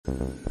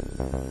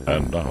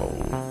And now,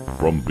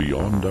 from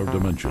beyond our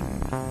dimension,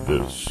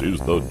 this is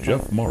the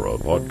Jeff Mara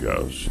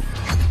Podcast.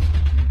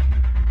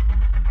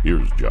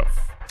 Here's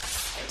Jeff.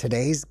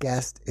 Today's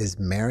guest is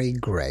Mary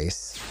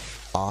Grace,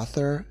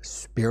 author,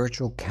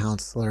 spiritual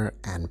counselor,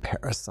 and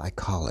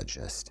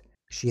parapsychologist.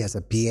 She has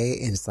a BA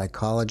in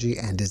psychology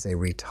and is a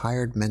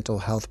retired mental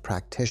health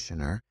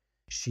practitioner.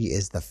 She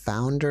is the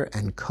founder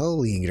and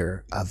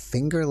co-leader of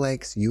Finger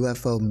Lakes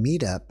UFO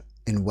Meetup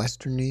in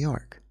Western New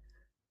York.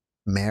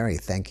 Mary,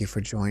 thank you for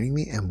joining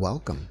me and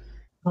welcome.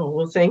 Oh,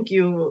 well, thank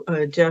you,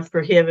 Jeff,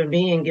 for having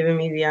me and giving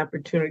me the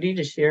opportunity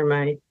to share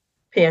my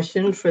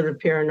passion for the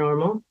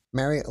paranormal.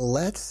 Mary,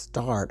 let's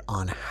start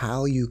on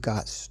how you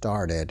got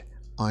started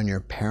on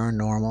your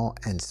paranormal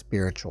and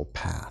spiritual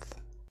path.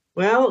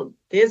 Well,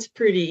 it's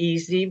pretty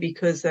easy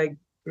because I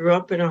grew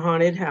up in a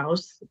haunted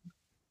house.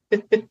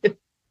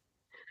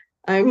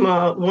 I'm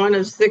one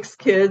of 6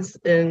 kids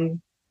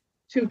and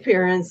 2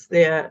 parents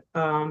that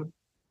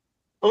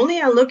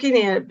only on looking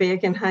at it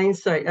back in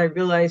hindsight, I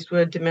realized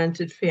what a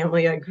demented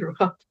family I grew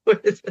up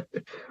with,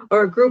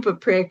 or a group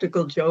of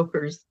practical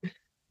jokers.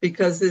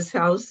 Because this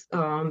house,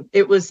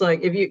 it was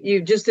like, if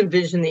you just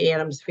envision the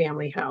Addams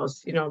Family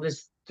house, you know,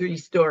 this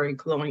 3-story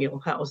colonial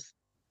house.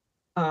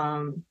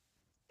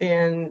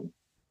 And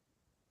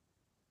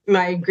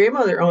my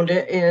grandmother owned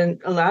it,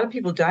 and a lot of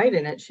people died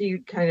in it. She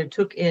kind of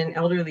took in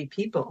elderly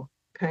people,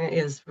 kind of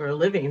as for a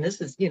living. This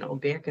is,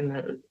 back in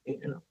the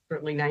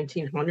early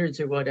 1900s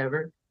or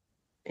whatever.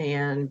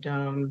 And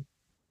a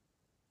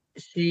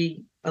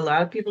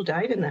lot of people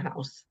died in the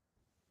house.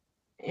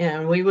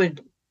 And we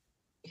would,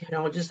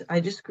 I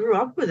just grew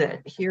up with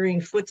it, hearing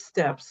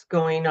footsteps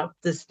going up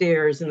the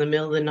stairs in the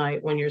middle of the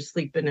night when you're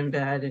sleeping in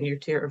bed and you're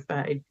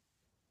terrified.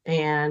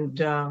 And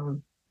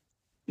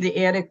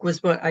the attic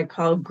was what I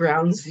called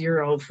ground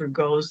zero for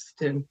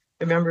ghosts. And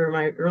I remember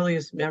my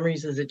earliest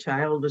memories as a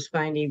child was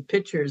finding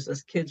pictures.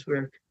 Us kids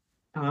were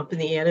up in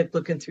the attic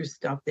looking through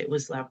stuff that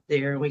was left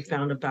there. And we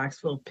found a box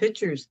full of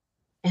pictures.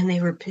 And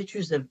they were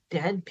pictures of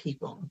dead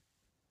people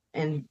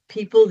and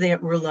people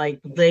that were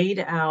like laid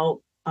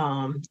out.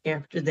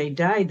 After they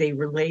died, they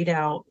were laid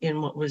out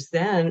in what was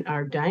then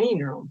our dining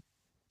room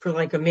for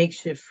like a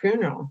makeshift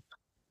funeral.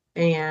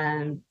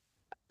 And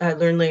I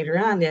learned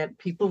later on that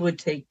people would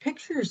take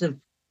pictures of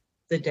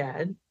the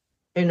dead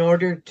in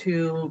order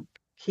to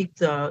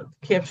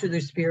capture their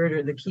spirit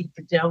or to keep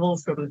the devil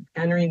from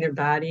entering their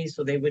body.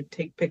 So they would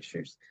take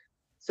pictures.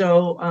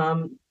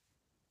 So,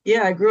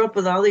 I grew up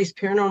with all these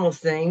paranormal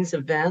things,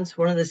 events,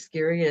 one of the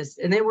scariest,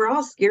 and they were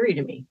all scary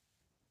to me.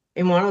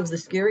 And one of the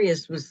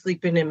scariest was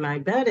sleeping in my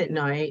bed at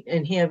night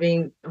and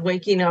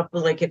waking up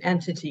with like an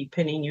entity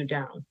pinning you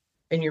down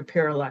and you're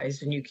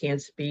paralyzed and you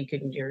can't speak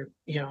and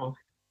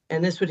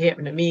and this would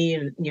happen to me.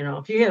 And,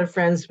 if you had a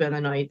friend spend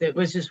the night, that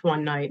was just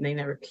one night and they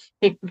never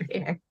came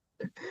back.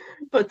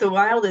 But the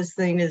wildest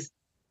thing is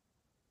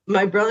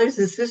my brothers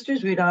and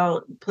sisters, we'd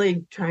all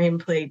try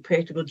and play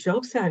practical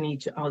jokes on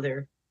each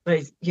other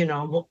by,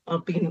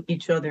 upping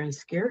each other in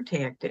scare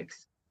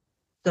tactics.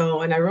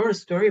 So, and I wrote a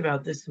story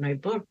about this in my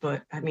book,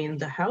 but I mean,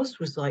 the house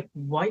was like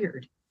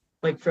wired,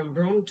 like from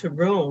room to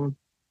room.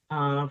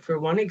 For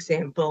one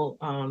example,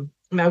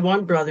 my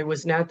one brother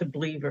was not the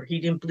believer.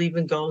 He didn't believe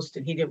in ghosts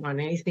and he didn't want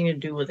anything to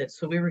do with it.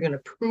 So we were going to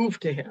prove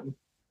to him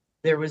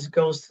there was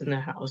ghosts in the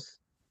house.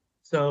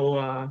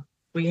 So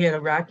we had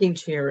a rocking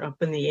chair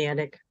up in the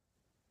attic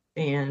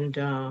and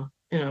a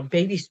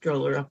baby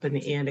stroller up in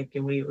the attic,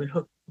 and we would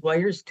hook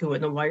wires to it.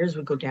 And the wires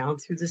would go down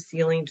through the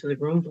ceiling to the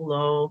room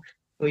below.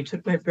 We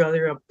took my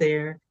brother up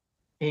there,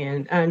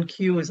 and on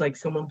cue was like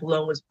someone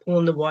below was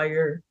pulling the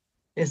wire.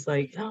 It's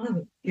like,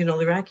 the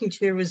rocking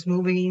chair was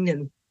moving,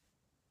 and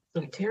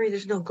so Terry,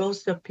 there's no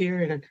ghost up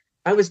here. And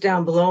I was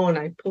down below, and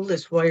I pulled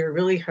this wire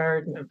really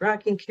hard, and the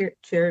rocking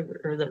chair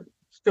or the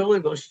stroller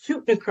goes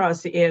shooting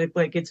across the attic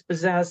like it's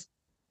possessed.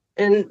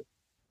 And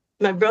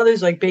my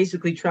brother's like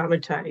basically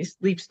traumatized,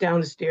 leaps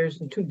down the stairs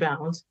in 2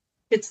 bounds,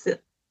 hits the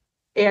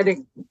attic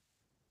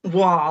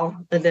wall,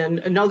 and then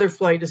another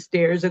flight of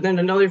stairs, and then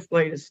another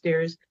flight of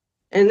stairs.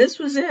 And this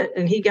was it.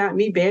 And he got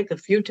me back a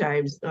few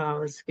times,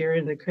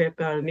 scaring the crap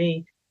out of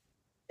me.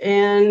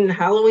 And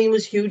Halloween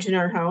was huge in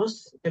our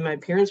house, and my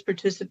parents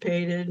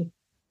participated.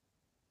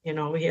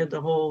 We had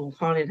the whole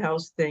haunted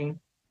house thing.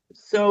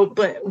 So,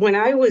 but when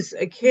I was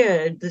a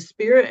kid, the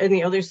spirit and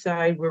the other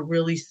side were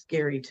really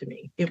scary to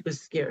me. It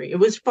was scary. It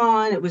was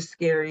fun. It was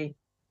scary,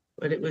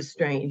 but it was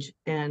strange.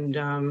 And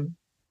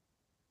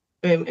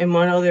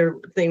one other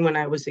thing, when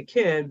I was a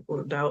kid, or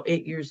about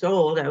 8 years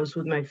old, I was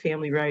with my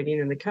family riding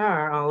in the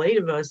car, all 8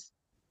 of us,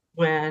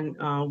 when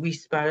we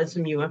spotted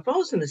some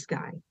UFOs in the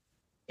sky.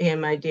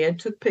 And my dad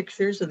took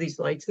pictures of these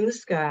lights in the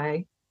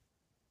sky.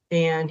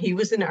 And he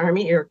was in the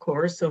Army Air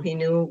Corps, so he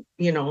knew,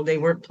 they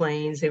weren't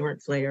planes, they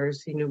weren't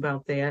flares. He knew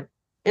about that.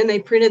 And they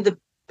printed the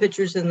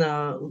pictures in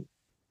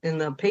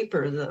the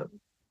paper, the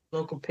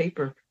local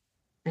paper.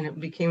 And it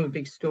became a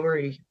big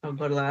story.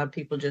 But a lot of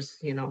people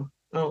just,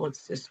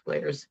 it's just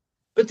flares.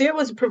 But there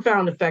was a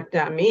profound effect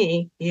on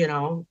me,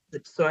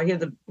 So I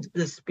had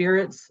the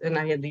spirits and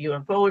I had the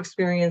UFO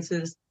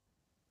experiences.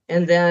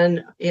 And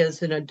then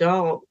as an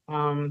adult,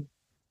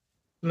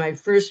 my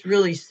first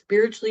really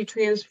spiritually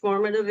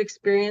transformative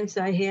experience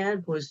I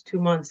had was 2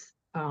 months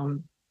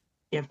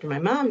after my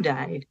mom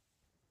died.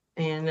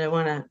 And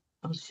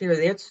I'll share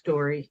that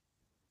story.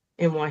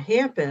 And what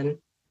happened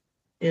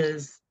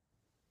is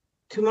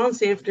 2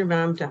 months after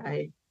mom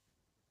died,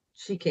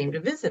 she came to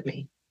visit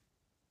me.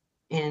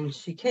 And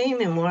she came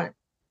in what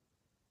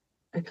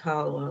I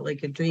call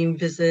like a dream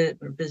visit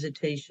or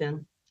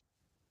visitation.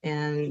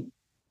 And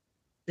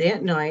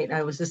that night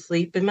I was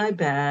asleep in my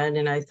bed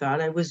and I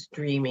thought I was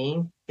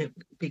dreaming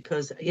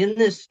because in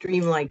this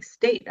dreamlike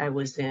state I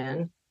was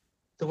in,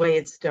 the way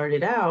it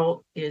started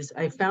out is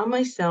I found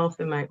myself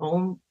in my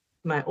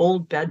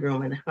old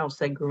bedroom in the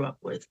house I grew up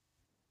with.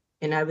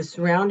 And I was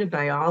surrounded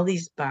by all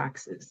these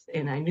boxes.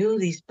 And I knew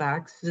these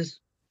boxes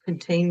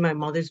contained my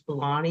mother's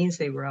belongings.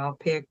 They were all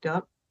packed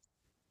up.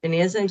 And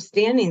as I'm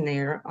standing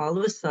there, all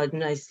of a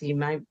sudden I see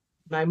my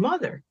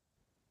mother.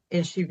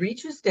 And she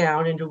reaches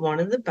down into one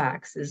of the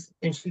boxes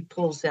and she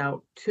pulls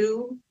out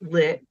two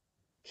lit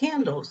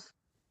candles,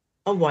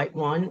 a white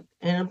one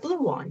and a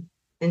blue one.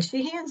 And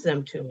she hands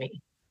them to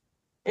me.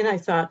 And I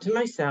thought to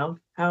myself,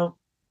 how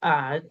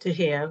odd to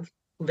have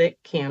lit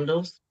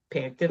candles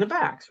packed in a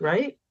box,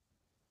 right?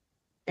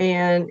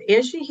 And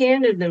as she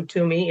handed them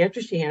to me,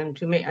 after she handed them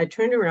to me, I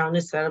turned around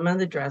and set them on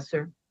the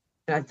dresser.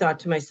 And I thought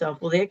to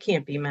myself, well, that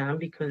can't be mom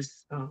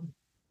because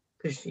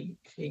she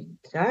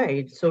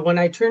died. So when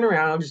I turn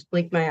around, I'll just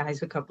blink my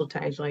eyes a couple of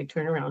times. When I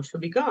turn around, she'll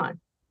be gone.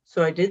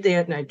 So I did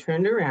that and I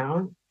turned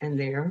around and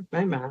there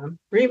my mom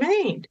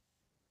remained.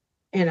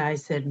 And I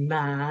said,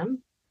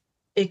 Mom,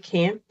 it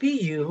can't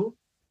be you.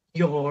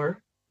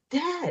 You're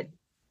dead.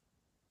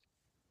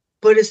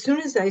 But as soon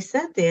as I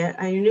said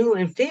that, I knew,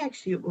 in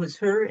fact, it was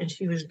her and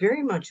she was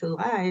very much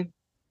alive,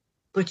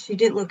 but she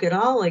didn't look at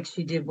all like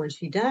she did when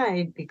she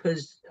died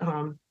because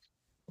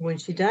when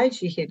she died,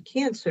 she had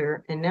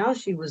cancer and now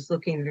she was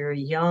looking very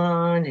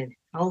young and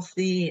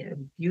healthy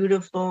and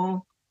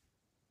beautiful.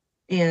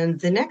 And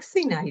the next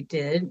thing I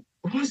did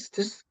was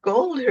to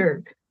scold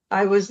her.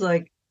 I was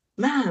like,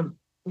 Mom,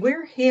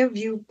 where have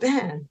you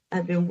been?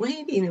 I've been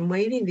waiting and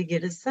waiting to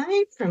get a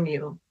sign from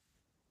you.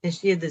 And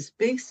she had this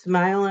big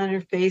smile on her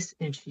face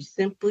and she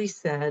simply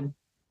said,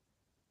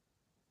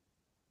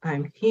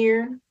 I'm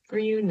here for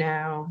you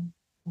now,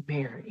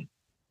 Mary.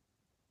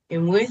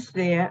 And with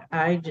that,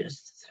 I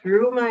just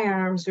threw my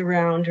arms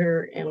around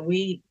her and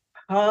we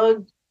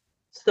hugged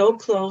so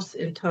close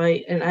and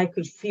tight. And I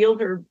could feel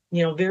her,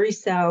 very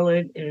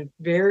solid and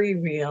very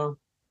real.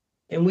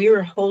 And we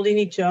were holding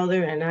each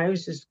other and I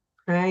was just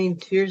crying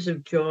tears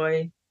of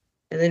joy.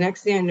 And the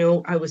next thing I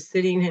knew, I was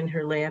sitting in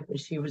her lap and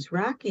she was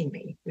rocking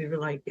me. We were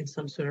like in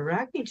some sort of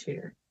rocking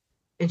chair.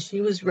 And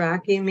she was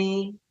rocking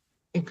me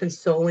and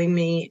consoling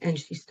me. And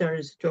she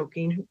started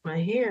stroking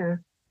my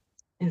hair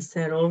and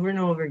said over and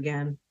over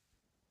again,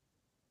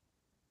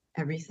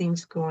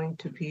 everything's going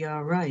to be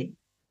all right.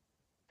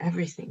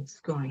 Everything's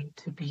going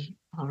to be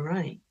all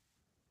right.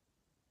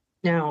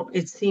 Now,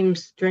 it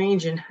seems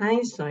strange in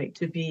hindsight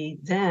to be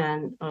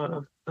then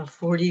a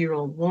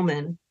 40-year-old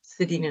woman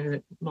sitting in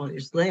a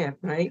mother's lap,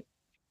 right?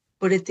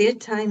 But at that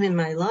time in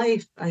my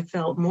life, I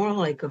felt more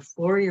like a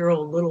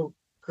 4-year-old little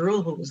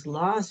girl who was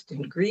lost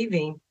and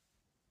grieving.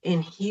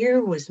 And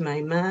here was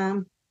my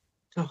mom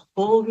to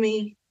hold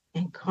me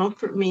and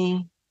comfort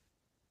me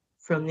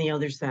from the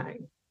other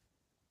side.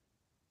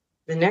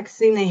 The next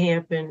thing that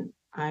happened,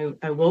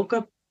 I woke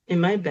up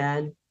in my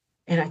bed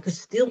and I could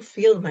still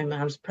feel my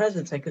mom's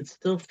presence. I could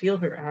still feel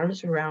her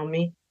arms around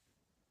me.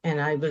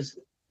 And I was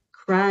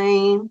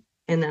crying.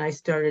 And then I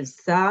started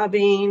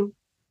sobbing.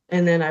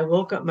 And then I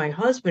woke up my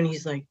husband.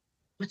 He's like,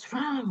 what's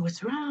wrong?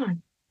 What's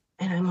wrong?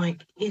 And I'm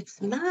like,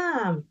 it's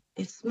mom.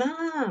 It's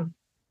mom.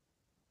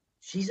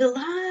 She's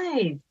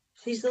alive.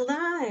 She's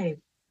alive.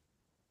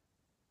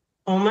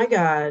 Oh my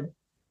God.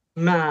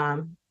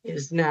 Mom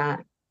is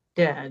not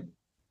dead.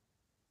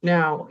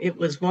 Now, it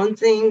was one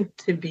thing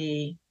to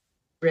be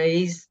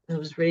raised, I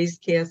was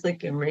raised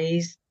Catholic and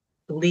raised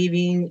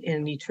believing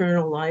in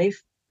eternal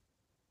life,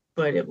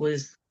 but it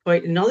was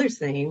quite another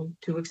thing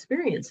to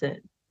experience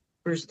it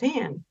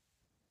firsthand.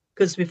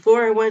 Because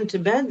before I went to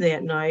bed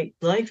that night,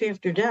 life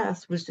after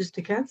death was just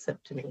a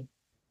concept to me.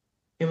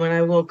 And when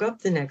I woke up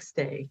the next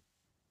day,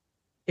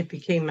 it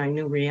became my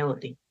new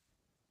reality.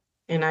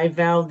 And I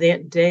vowed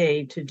that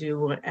day to do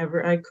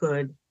whatever I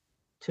could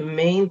to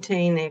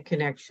maintain that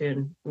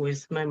connection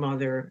with my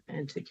mother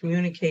and to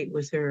communicate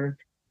with her.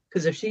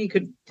 Because if she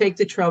could take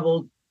the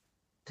trouble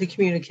to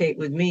communicate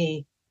with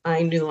me,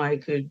 I knew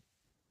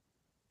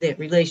that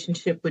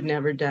relationship would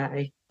never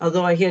die.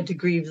 Although I had to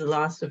grieve the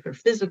loss of her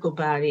physical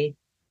body,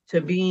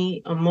 to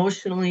be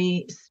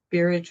emotionally,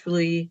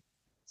 spiritually,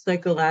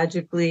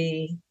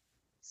 psychologically,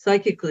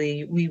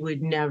 psychically, we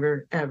would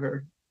never,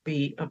 ever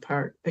be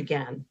apart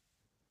again.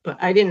 But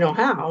I didn't know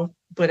how,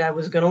 but I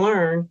was going to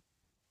learn.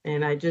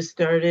 And I just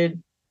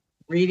started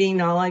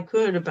reading all I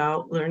could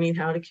about learning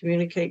how to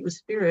communicate with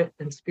spirit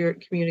and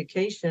spirit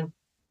communication.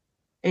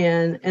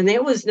 And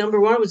that was number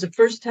one. It was the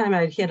first time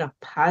I'd had a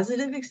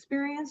positive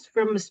experience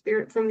from a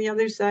spirit from the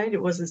other side.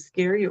 It wasn't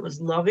scary, it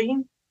was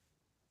loving.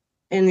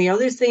 And the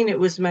other thing, it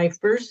was my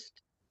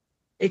first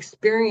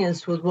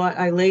experience with what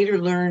I later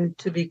learned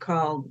to be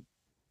called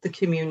the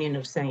communion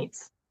of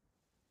saints,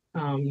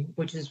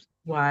 which is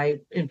why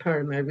in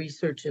part of my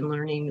research and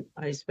learning,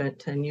 I spent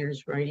 10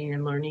 years writing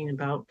and learning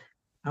about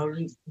how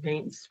to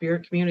maintain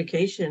spirit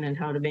communication and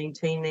how to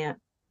maintain that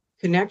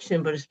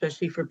connection, but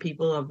especially for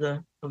people of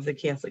the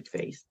Catholic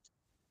faith,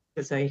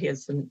 because I had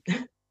some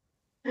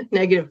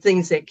negative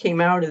things that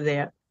came out of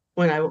that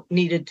when I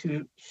needed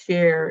to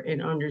share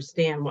and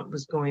understand what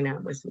was going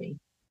on with me.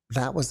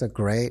 That was a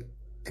great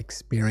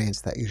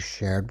experience that you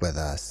shared with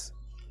us.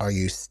 Are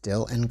you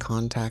still in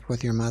contact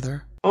with your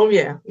mother? Oh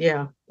yeah,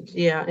 yeah,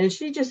 yeah. And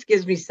she just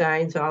gives me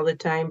signs all the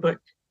time. But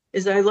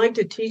as I like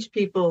to teach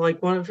people,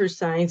 like one of her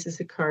signs is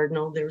a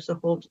cardinal. There's a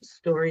whole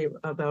story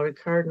about a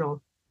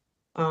cardinal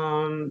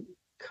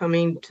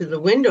coming to the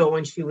window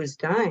when she was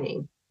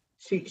dying.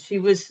 She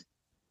was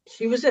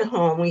at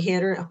home. We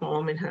had her at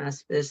home in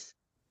hospice,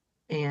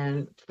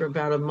 and for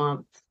about a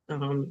month,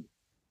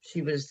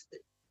 she was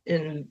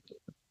in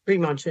pretty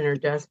much in her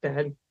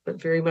deathbed,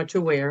 but very much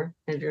aware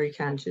and very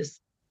conscious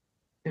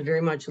and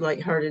very much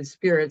lighthearted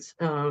spirits.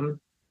 But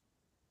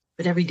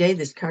every day,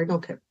 this cardinal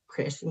kept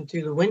crashing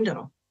through the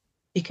window.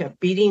 He kept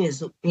beating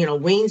his,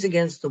 wings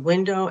against the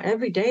window.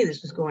 Every day,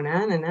 this was going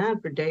on and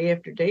on for day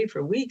after day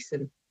for weeks.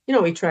 And,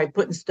 we tried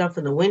putting stuff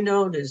in the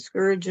window to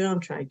discourage him,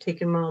 tried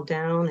taking them all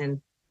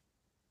down.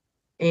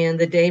 And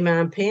the day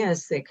Mom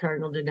passed, that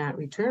cardinal did not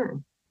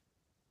return.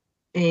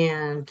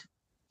 And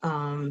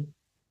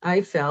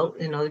I felt,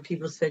 and other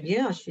people said,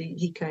 yeah,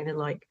 he kind of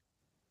like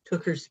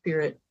took her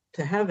spirit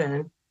to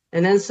heaven.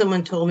 And then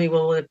someone told me,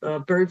 well, if a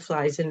bird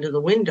flies into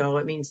the window,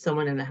 it means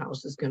someone in the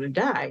house is going to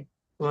die.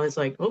 Well, I was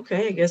like,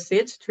 okay, I guess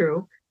that's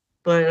true.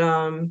 But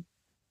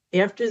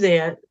after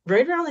that,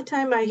 right around the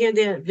time I had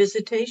that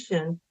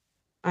visitation,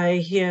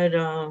 I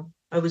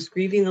was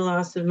grieving the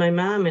loss of my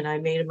mom, and I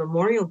made a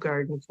memorial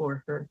garden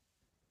for her.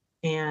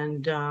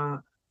 And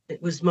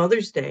it was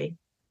Mother's Day.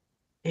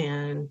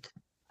 And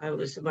I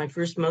was my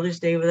first Mother's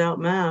Day without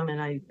Mom.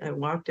 And I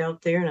walked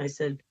out there and I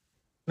said,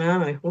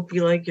 Mom, I hope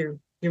you like your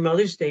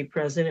Mother's Day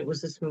present. It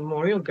was this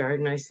memorial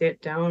garden. I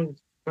sat down in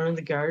front of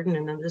the garden,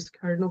 and then this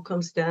cardinal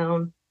comes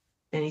down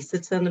and he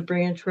sits on the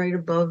branch right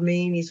above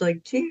me, and he's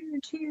like, cheer,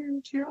 cheer,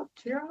 cheer up,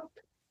 cheer up.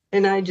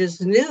 And I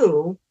just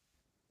knew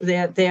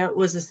that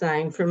was a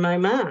sign from my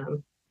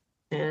mom.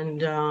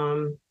 And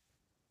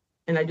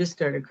I just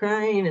started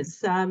crying and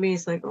sobbing.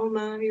 It's like, oh,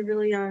 Mom, you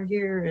really are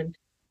here.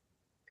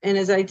 And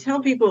as I tell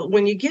people,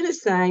 when you get a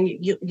sign,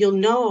 you'll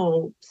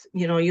know,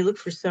 you look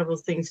for several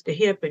things to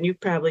hit, and you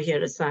probably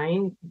had a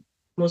sign.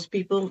 Most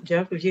people,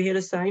 Jeff, have you had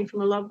a sign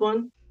from a loved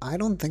one? I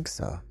don't think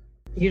so.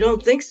 You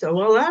don't think so?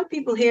 Well, a lot of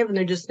people have, and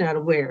they're just not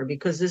aware,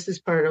 because this is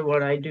part of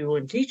what I do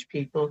and teach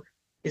people,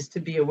 is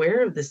to be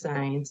aware of the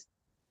signs.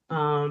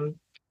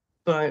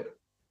 But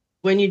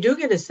when you do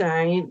get a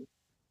sign,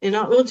 and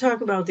we'll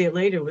talk about that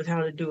later with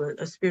how to do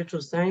a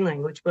spiritual sign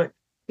language. But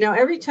now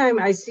every time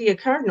I see a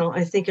cardinal,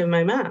 I think of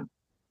my mom.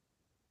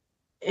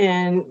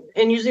 And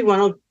usually one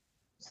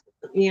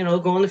will,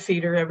 go on the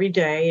feeder every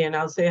day, and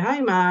I'll say,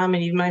 hi, Mom.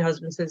 And even my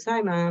husband says,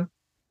 hi, Mom.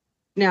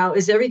 Now,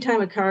 is every time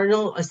a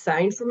cardinal a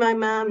sign for my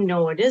mom?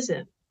 No, it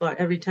isn't. But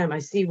every time I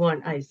see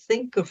one, I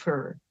think of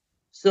her.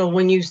 So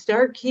when you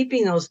start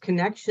keeping those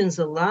connections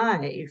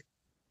alive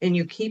and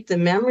you keep the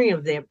memory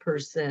of that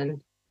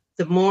person,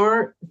 the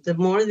more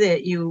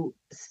that you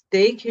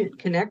stay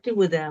connected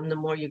with them, the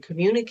more you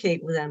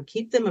communicate with them,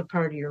 keep them a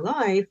part of your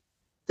life,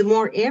 the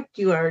more apt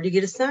you are to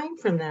get a sign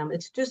from them.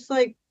 It's just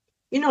like,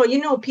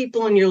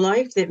 people in your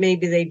life that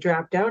maybe they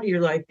dropped out of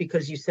your life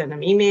because you sent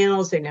them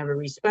emails, they never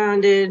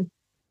responded.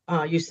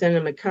 You send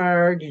them a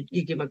card,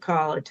 you give them a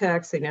call, a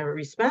text, they never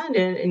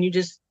responded, and you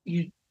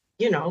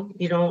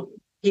don't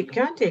keep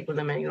contact with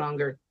them any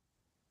longer.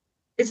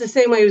 It's the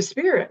same way with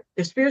spirit.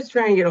 If spirit's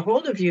trying to get a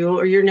hold of you,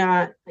 or you're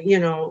not,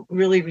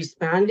 really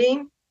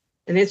responding,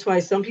 and that's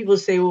why some people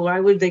say, well, why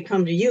would they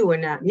come to you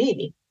and not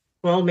me?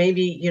 Well,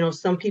 maybe,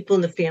 some people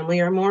in the family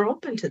are more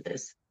open to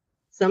this.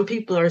 Some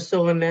people are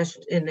so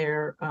enmeshed in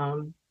their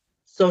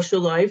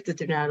social life that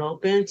they're not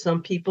open.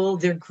 Some people,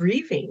 they're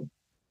grieving.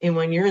 And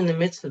when you're in the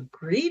midst of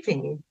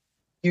grieving,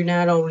 you're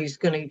not always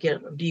going to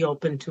be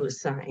open to a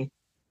sign.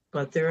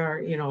 But there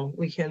are,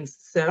 we can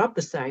set up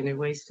a sign. There are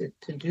ways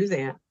to do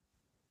that.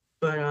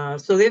 But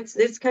so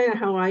that's kind of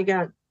how I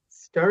got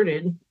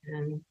started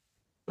and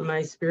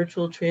my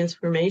spiritual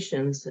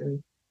transformations.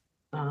 And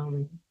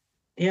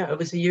it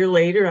was a year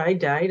later I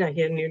died. I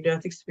had a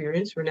near-death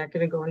experience. We're not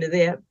going to go into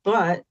that.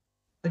 But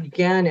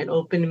again, it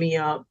opened me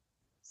up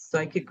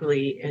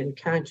psychically and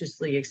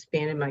consciously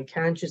expanded my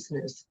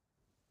consciousness.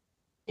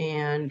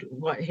 And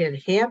what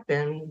had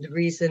happened, the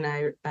reason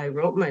I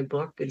wrote my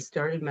book and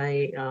started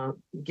my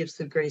Gifts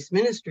of Grace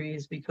ministry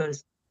is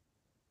because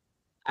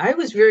I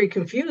was very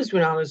confused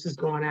when all this was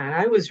going on.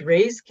 I was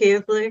raised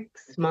Catholic,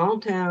 small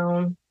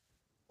town,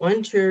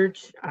 one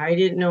church. I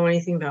didn't know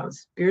anything about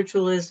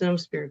spiritualism,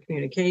 spirit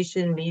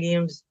communication,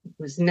 mediums. It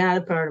was not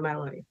a part of my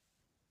life.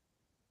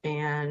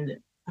 And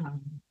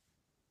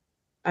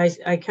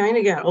I kind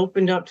of got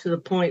opened up to the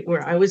point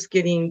where I was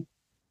getting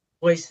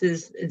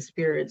voices and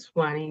spirits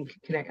wanting to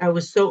connect. I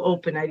was so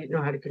open, I didn't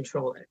know how to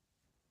control it.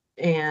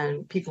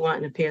 And people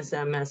wanting to pass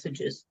on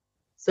messages.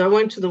 So I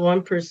went to the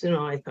one person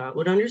who I thought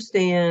would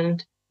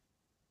understand.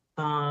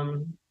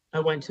 I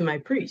went to my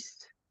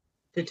priest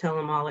to tell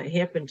him all that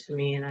happened to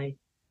me. And I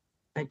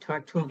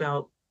talked to him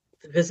about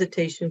the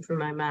visitation from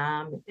my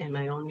mom and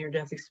my own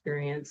near-death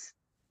experience.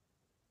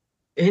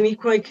 And he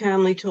quite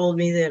calmly told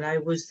me that I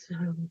was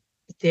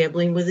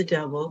dabbling with the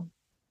devil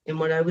and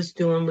what I was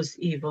doing was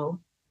evil,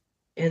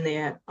 and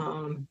that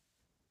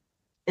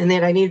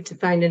I needed to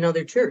find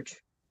another church.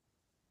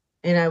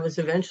 And I was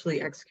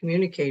eventually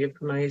excommunicated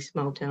from my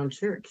small town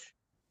church.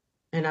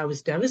 And I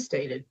was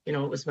devastated. It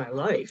was my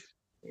life.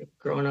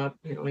 Growing up,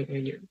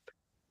 your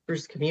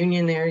first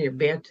communion there, your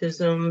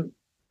baptism,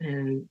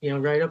 and,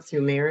 right up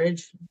through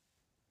marriage.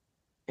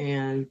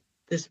 And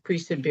this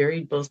priest had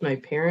buried both my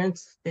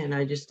parents, and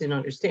I just didn't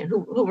understand,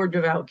 who were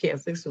devout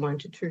Catholics who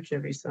went to church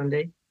every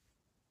Sunday.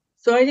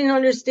 So I didn't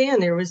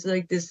understand. There was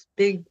like this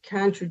big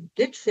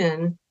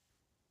contradiction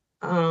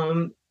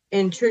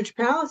in church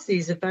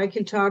policies. If I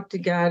can talk to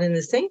God and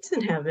the saints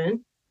in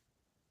heaven,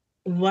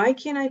 why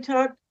can't I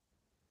talk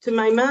to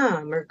my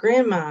mom or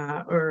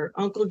grandma or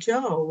Uncle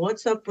Joe?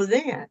 What's up with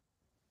that?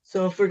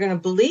 So if we're going to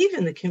believe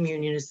in the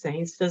communion of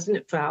saints, doesn't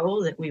it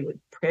follow that we would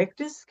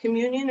practice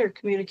communion or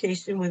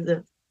communication with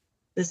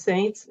the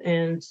saints?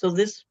 And so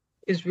this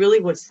is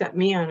really what set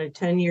me on a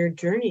 10-year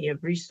journey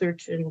of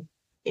research and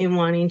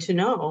wanting to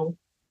know,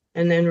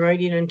 and then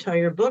writing an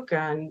entire book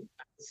on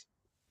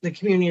the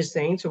communion of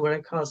saints, or what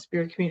I call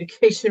spirit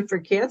communication for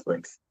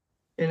Catholics,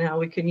 and how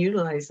we can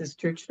utilize this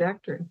church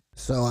doctrine.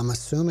 So I'm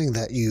assuming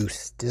that you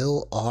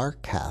still are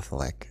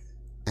Catholic,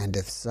 and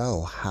if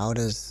so, how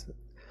does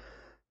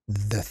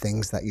the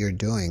things that you're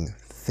doing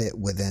fit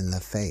within the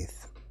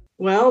faith?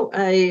 Well,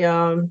 I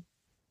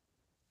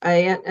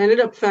ended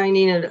up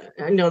finding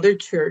another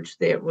church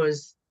that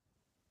was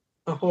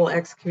a whole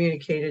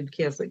excommunicated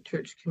Catholic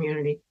church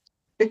community.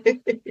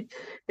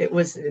 It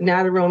was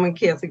not a Roman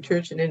Catholic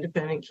church, an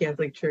independent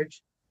Catholic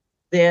church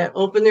that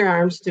opened their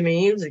arms to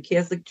me. It was a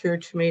Catholic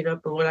church made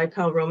up of what I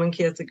call Roman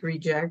Catholic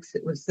rejects.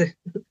 It was the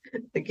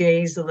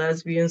gays, the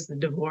lesbians, the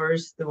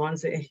divorced, the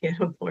ones that had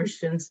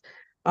abortions.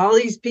 All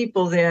these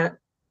people that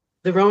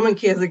the Roman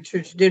Catholic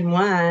Church didn't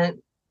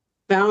want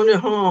found a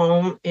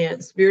home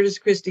at Spiritus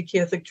Christi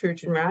Catholic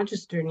Church in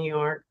Rochester, New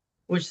York,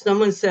 which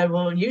someone said,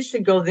 well, you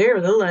should go there.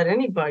 They'll let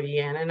anybody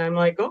in. And I'm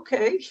like,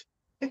 okay.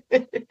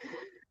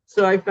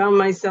 So I found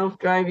myself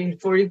driving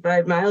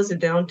 45 miles of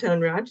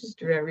downtown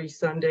Rochester every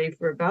Sunday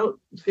for about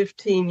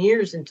 15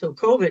 years until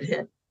COVID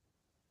hit.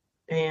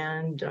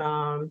 And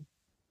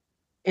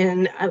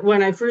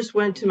when I first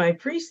went to my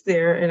priest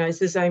there and I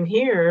says, I'm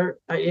here,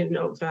 I didn't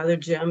know Father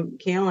Jim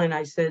Callan.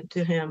 I said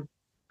to him,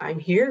 I'm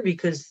here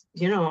because,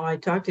 I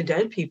talk to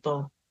dead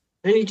people.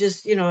 And he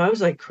just, I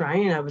was like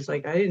crying. I was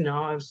like, I didn't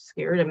know. I was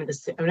scared. I'm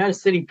not a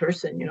city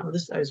person.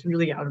 I was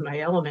really out of my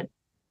element.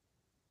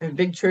 A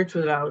big church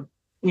with about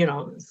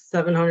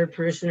 700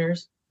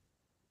 parishioners.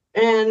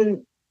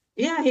 And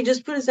yeah, he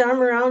just put his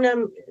arm around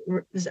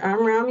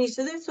me. He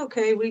said, that's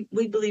okay.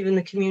 We believe in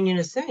the communion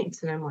of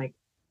saints. And I'm like,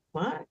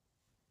 what?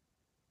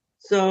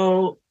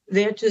 So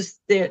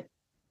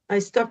I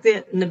stuck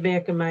that in the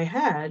back of my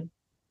head.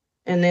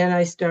 And then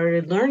I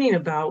started learning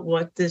about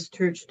what this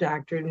church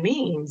doctrine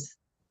means,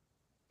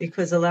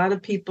 because a lot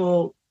of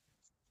people,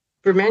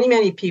 for many,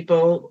 many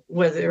people,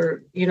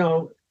 whether,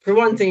 for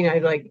one thing,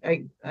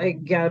 I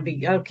gotta be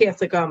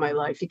Catholic all my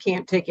life. You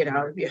can't take it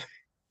out of you.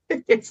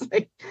 It's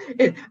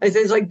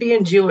like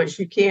being Jewish.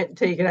 You can't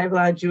take it. I have a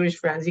lot of Jewish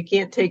friends. You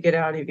can't take it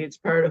out of you. It's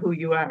part of who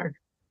you are.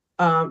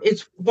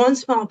 It's one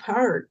small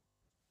part.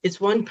 It's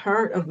one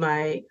part of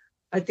I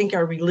think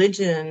our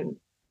religion,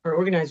 our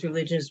organized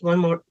religion, is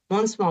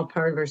one small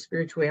part of our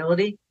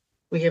spirituality.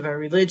 We have our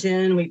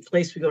religion, we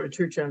go to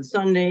church on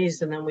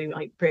Sundays, and then we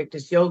might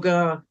practice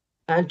yoga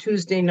on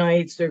Tuesday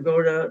nights, or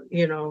go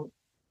to,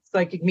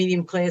 psychic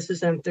medium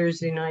classes on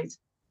Thursday nights.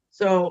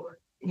 So,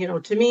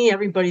 to me,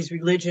 everybody's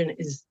religion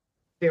is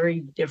very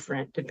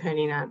different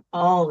depending on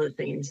all the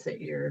things that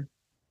you're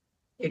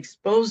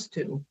exposed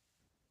to.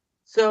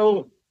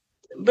 So,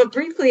 but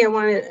briefly, I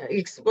want to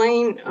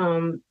explain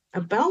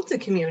about the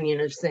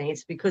communion of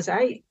saints, because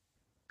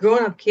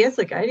growing up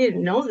Catholic, I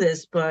didn't know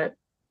this, but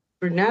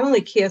for not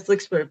only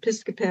Catholics, but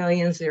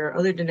Episcopalians, there are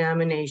other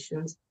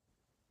denominations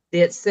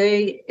that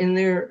say in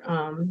their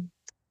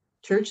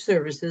church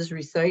services,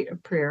 recite a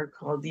prayer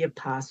called the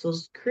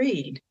Apostles'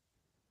 Creed.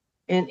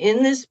 And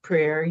in this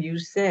prayer, you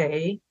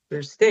say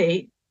or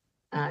state,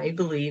 I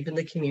believe in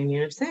the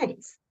communion of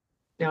saints.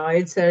 Now, I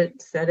had said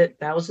it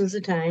thousands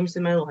of times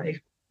in my life,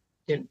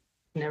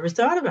 never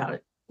thought about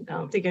it. I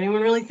don't think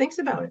anyone really thinks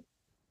about it.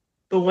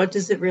 But what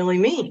does it really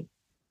mean?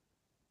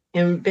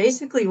 And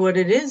basically what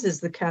it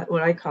is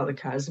what I call the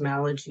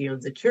cosmology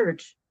of the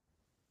church.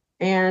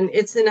 And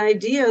it's an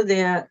idea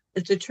that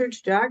it's a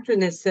church doctrine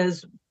that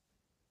says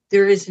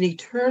there is an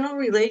eternal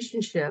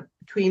relationship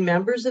between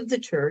members of the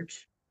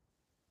church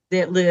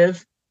that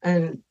live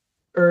on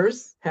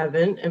earth,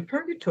 heaven, and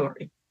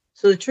purgatory.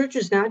 So the church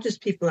is not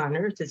just people on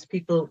earth, it's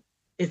people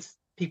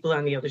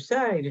on the other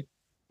side.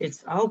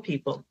 It's all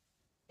people.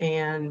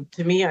 And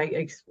to me, I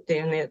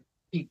understand that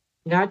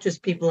not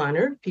just people on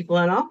earth, people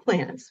on all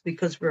planets,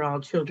 because we're all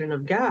children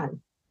of God.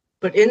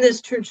 But in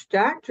this church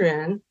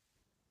doctrine,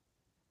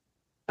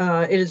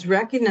 it is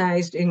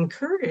recognized and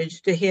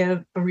encouraged to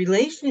have a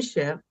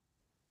relationship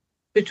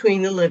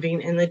between the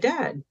living and the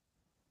dead.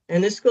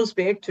 And this goes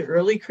back to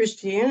early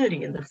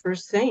Christianity and the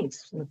first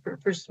saints, the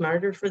first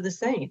martyr for the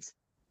saints.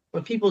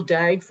 When people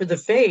died for the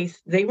faith,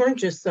 they weren't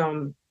just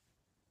some,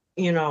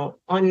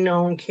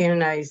 unknown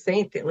canonized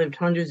saint that lived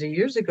hundreds of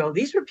years ago.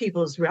 These were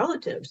people's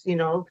relatives,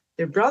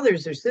 their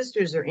brothers, their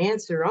sisters, their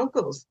aunts, their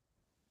uncles.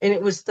 And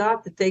it was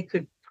thought that they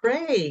could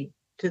pray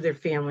to their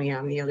family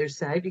on the other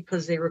side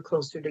because they were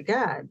closer to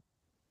God,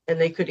 and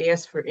they could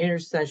ask for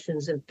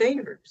intercessions and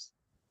favors.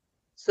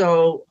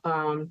 So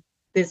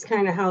that's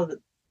kind of how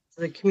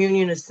the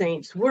communion of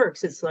saints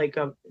works. It's like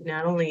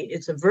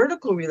it's a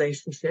vertical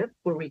relationship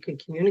where we can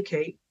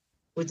communicate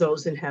with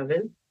those in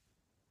heaven,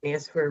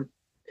 ask for,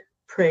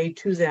 pray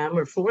to them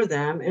or for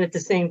them. And at the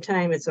same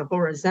time, it's a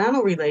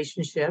horizontal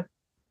relationship.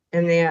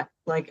 And that,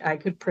 like, I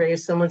could pray if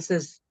someone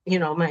says,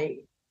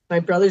 my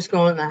brother's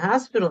going to the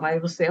hospital, I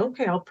will say,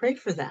 okay, I'll pray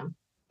for them.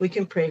 We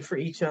can pray for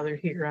each other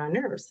here on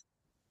earth.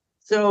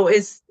 So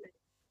it's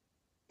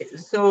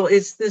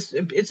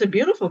a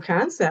beautiful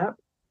concept.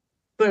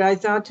 But I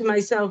thought to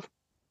myself,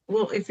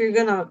 well, if you're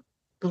going to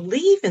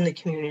believe in the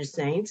communion of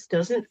saints,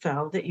 doesn't it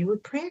follow that you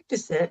would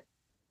practice it?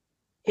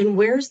 And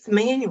where's the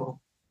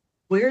manual?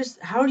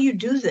 How do you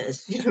do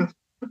this?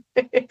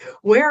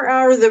 Where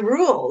are the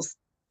rules?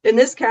 And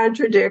this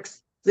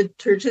contradicts the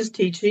church's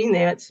teaching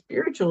that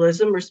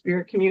spiritualism or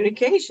spirit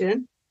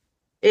communication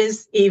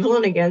is evil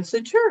and against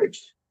the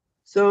church.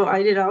 So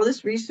I did all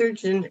this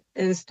research and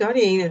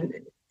studying,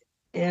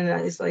 and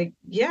I was like,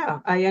 yeah,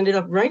 I ended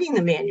up writing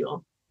the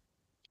manual.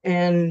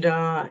 And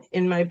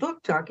in my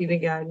book, Talking to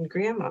God and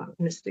Grandma,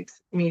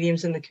 Mystics,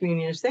 Mediums, and the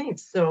Communion of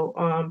Saints.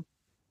 So,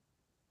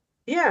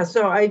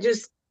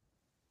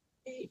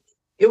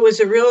 it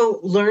was a real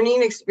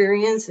learning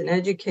experience and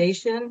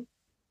education,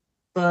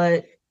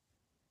 but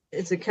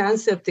it's a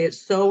concept that's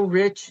so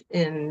rich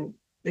in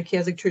the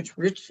Catholic Church,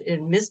 rich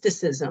in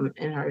mysticism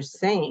and our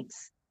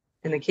saints.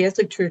 And the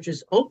Catholic Church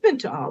is open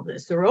to all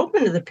this. They're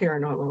open to the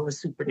paranormal and the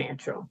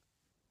supernatural.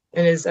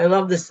 And I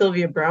love the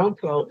Sylvia Browne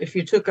quote, if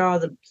you took all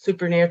the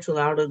supernatural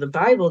out of the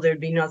Bible, there'd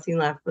be nothing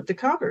left but the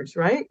covers,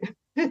 right?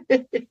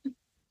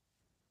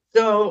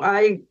 So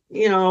I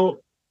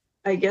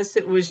guess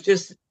it was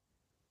just,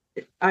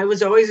 I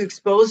was always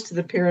exposed to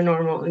the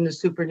paranormal and the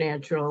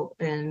supernatural.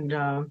 And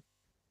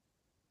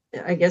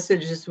I guess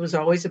it just was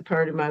always a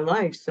part of my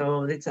life.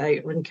 So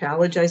in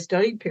college, I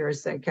studied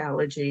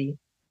parapsychology,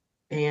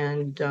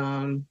 and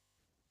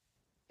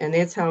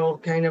that's how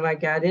kind of I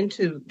got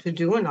into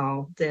doing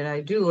all that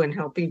I do and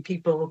helping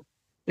people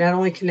not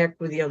only connect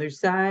with the other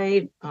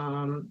side,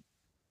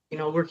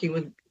 working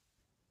with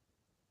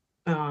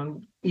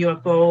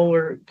UFO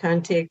or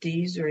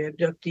contactees or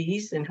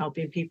abductees, and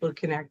helping people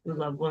connect with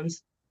loved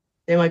ones.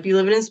 They might be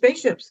living in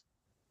spaceships.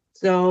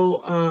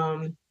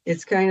 So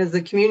it's kind of,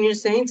 the communion of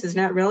saints is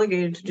not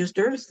relegated to just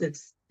Earth.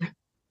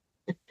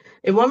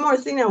 And one more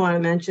thing I want to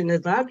mention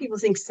is a lot of people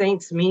think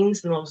saints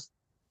means the most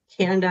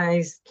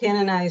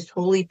canonized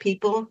holy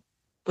people,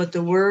 but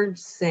the word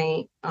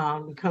saint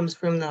comes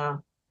from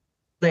the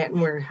Latin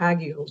word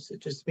hagios.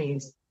 It just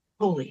means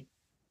holy.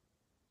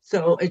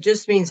 So it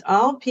just means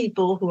all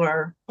people who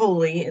are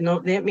holy, and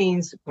that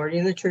means,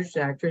 according to the church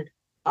doctrine,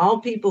 all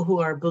people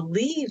who are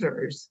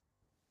believers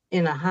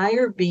in a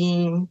higher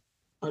being,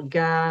 a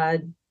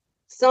God,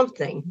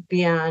 something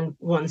beyond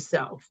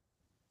oneself.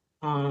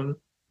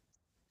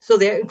 So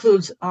that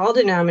includes all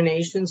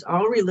denominations,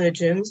 all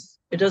religions.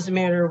 It doesn't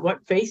matter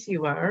what faith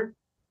you are.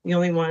 The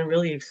only one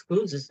really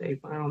excludes is,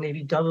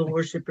 maybe devil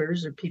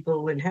worshippers or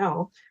people in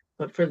hell.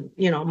 But for,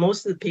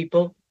 most of the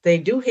people, they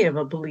do have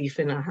a belief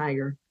in a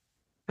higher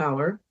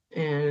power.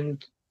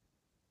 And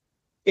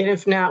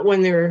if not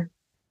when they're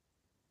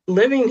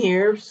living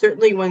here,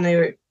 certainly when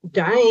they're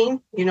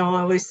dying. I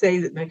always say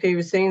that my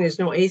favorite saying, there's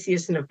no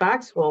atheist in a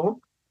foxhole.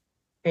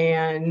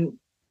 And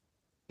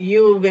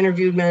you've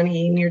interviewed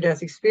many near-death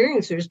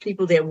experiencers,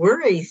 people that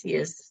were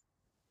atheists,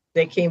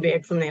 that came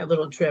back from that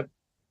little trip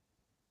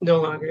no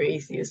longer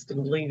atheist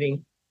and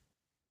believing.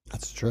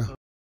 That's true.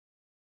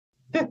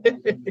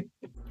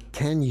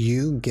 Can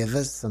you give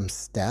us some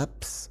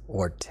steps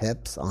or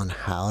tips on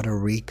how to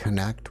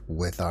reconnect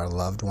with our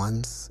loved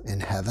ones in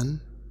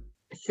heaven?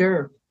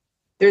 Sure.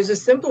 There's a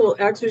simple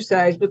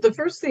exercise, but the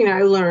first thing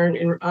I learned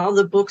in all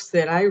the books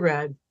that I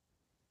read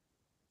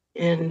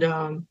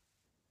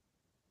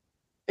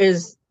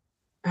is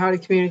how to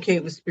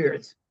communicate with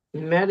spirits.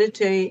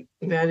 Meditate,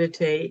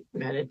 meditate,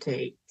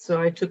 meditate.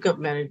 So I took up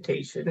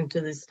meditation, and to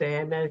this day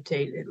I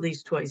meditate at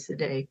least twice a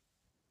day.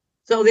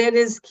 So that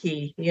is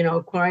key,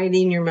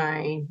 quieting your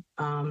mind,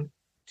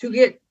 to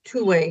get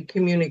two-way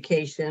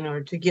communication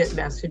or to get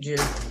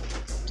messages,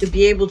 to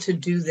be able to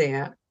do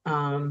that.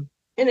 And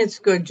it's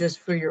good just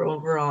for your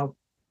overall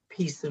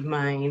peace of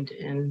mind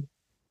and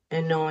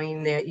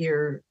knowing that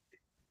you're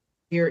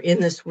in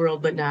this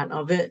world but not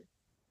of it,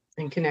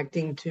 and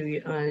connecting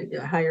to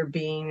a higher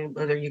being,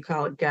 whether you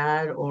call it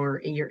God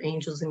or your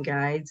angels and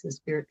guides and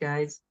spirit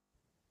guides,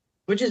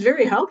 which is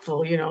very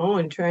helpful,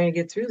 in trying to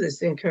get through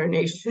this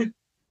incarnation.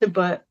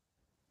 But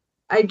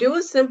I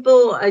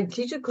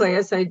teach a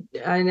class, and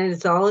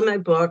it's all in my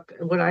book,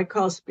 what I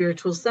call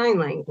spiritual sign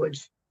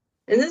language.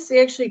 And this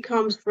actually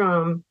comes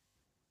from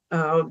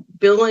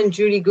Bill and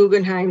Judy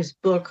Guggenheim's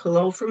book,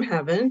 Hello from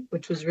Heaven,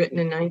 which was written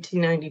in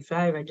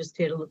 1995. I just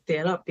had to look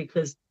that up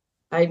because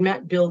I had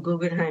met Bill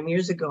Guggenheim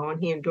years ago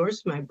and he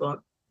endorsed my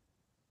book.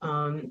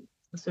 So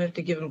I have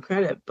to give him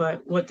credit.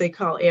 But what they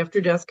call after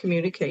death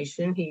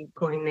communication, he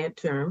coined that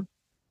term.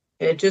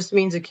 It just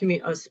means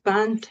a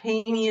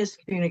spontaneous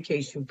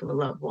communication from a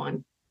loved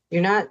one.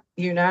 You're not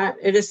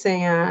at a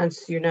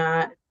seance. You're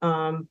not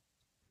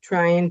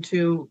trying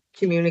to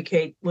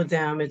communicate with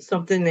them. It's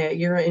something that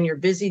you're in your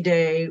busy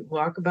day,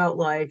 walk about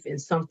life,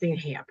 and something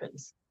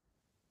happens,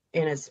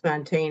 and it's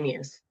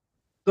spontaneous.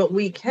 But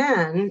we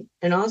can,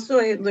 and also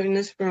I learned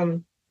this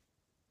from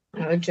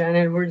John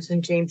Edwards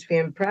and James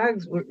Van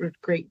Prague, were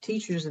great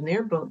teachers in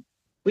their book.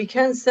 We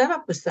can set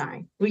up a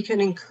sign. We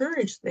can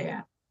encourage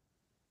that.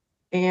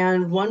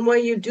 And one way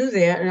you do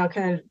that, and I'll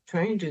kind of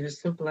try and do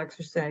this simple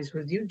exercise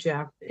with you,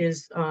 Jeff,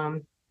 is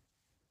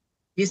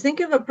you think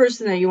of a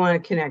person that you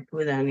want to connect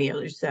with on the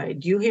other side.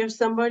 Do you have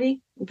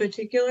somebody in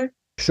particular?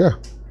 Sure.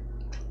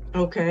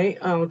 Okay.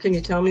 Can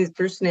you tell me the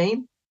first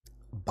name?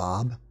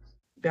 Bob.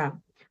 Yeah.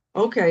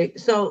 Okay.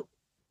 So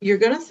you're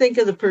going to think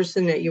of the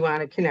person that you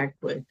want to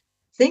connect with.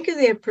 Think of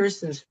that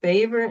person's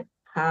favorite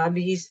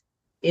hobbies,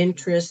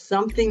 interests,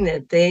 something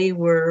that they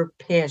were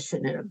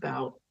passionate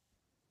about.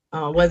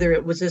 Whether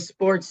it was a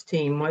sports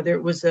team, whether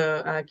it was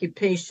a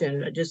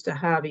occupation, just a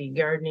hobby,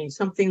 gardening,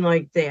 something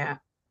like that.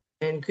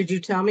 And could you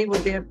tell me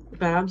what that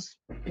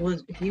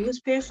he was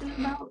passionate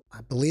about?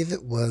 I believe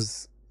it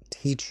was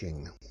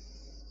teaching.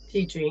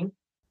 Teaching.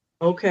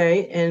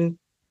 Okay. And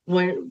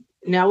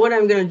now what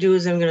I'm going to do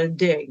is I'm going to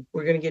dig.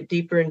 We're going to get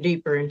deeper and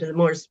deeper into the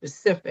more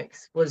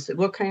specifics.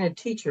 What kind of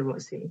teacher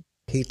was he?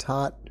 He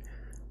taught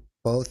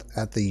both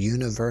at the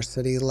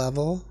university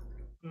level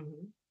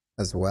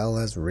as well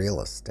as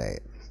real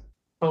estate.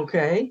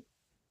 Okay.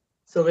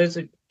 So there's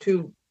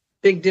two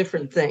big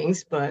different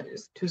things, but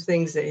it's two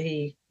things that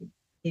he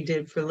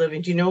did for a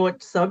living. Do you know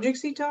what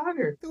subjects he taught?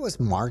 Or It was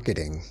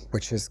marketing,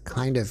 which is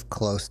kind of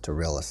close to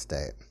real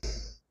estate.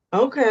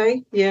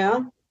 okay, yeah.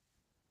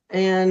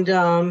 And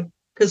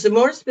because the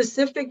more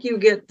specific you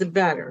get, the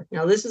better.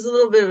 Now, this is a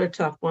little bit of a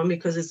tough one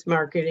because it's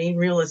marketing,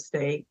 real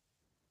estate,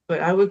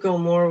 but I would go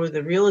more with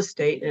the real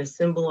estate and a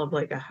symbol of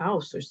like a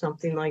house or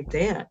something like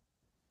that.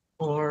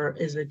 Or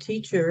as a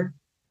teacher,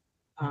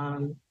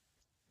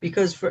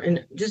 because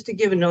and just to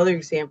give another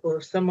example,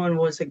 if someone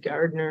was a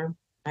gardener,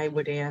 I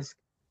would ask,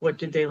 what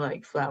did they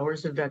like,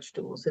 flowers or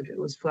vegetables? If it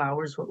was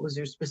flowers, what was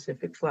their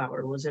specific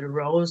flower? Was it a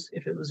rose?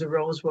 If it was a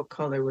rose, what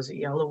color? Was it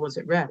yellow? Was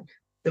it red?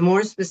 The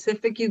more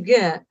specific you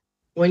get,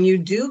 when you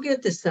do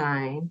get the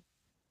sign,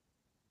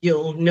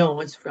 you'll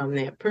know it's from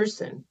that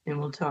person. And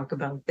we'll talk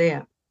about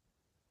that.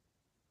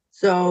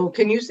 So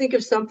can you think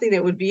of something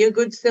that would be a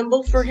good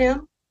symbol for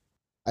him?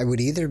 I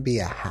would either be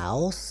a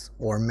house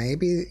or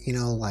maybe,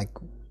 like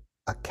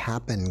a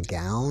cap and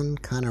gown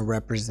kind of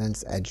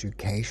represents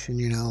education,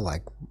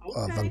 like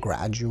of a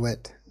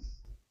graduate.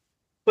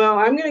 Well,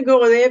 I'm going to go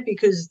with that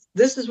because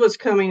this is what's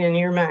coming in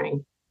your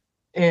mind.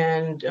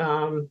 And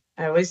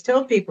I always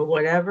tell people,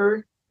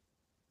 whatever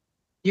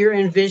you're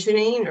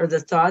envisioning or the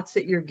thoughts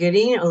that you're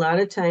getting, a lot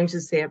of times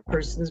it's that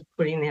person's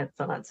putting that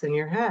thoughts in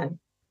your head.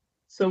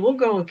 So we'll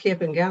go with cap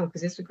and gown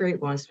because it's a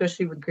great one,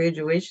 especially with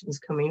graduations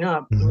coming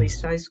up, at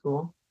least high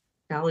school.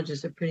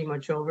 Colleges are pretty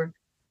much over.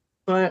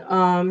 But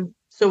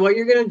so what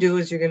you're going to do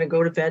is you're going to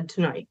go to bed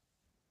tonight.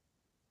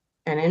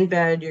 And in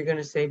bed, you're going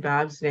to say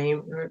Bob's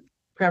name,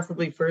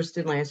 preferably first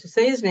and last. You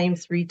say his name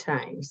 3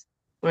 times.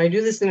 When I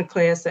do this in a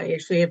class, I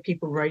actually have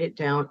people write it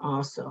down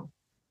also.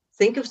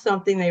 Think of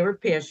something they were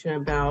passionate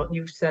about.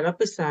 You set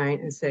up a sign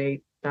and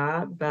say,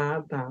 Bob,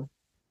 Bob, Bob.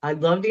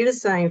 I'd love to get a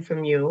sign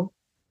from you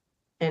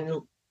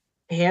and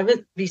have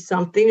it be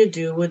something to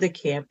do with a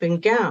cap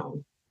and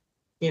gown.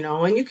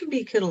 And you can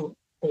be kind of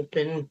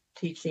open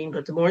teaching,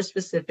 but the more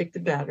specific, the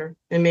better.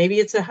 And maybe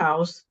it's a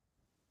house.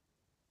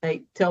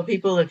 I tell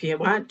people if you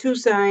want 2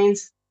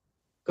 signs,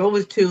 go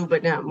with 2,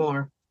 but not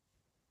more.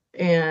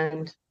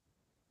 And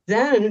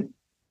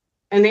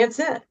that's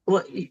it.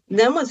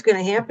 Then what's going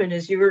to happen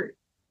is you're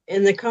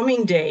in the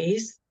coming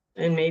days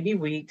and maybe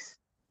weeks,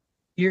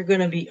 you're going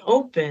to be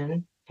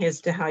open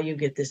as to how you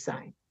get the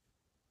sign.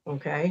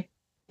 Okay.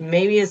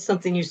 Maybe it's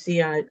something you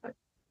see on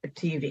a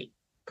TV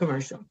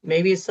commercial.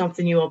 Maybe it's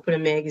something you open a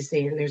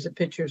magazine and there's a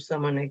picture of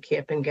someone in a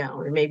cap and gown,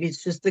 or maybe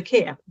it's just the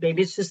cap.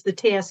 Maybe it's just the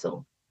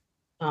tassel.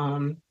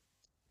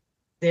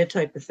 that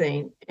type of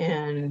thing.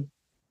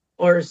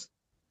 Or,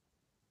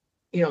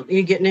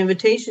 you get an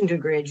invitation to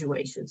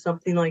graduation,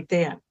 something like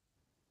that.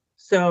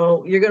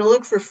 So you're going to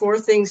look for 4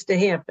 things to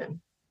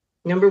happen.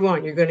 Number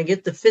 1, you're going to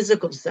get the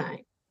physical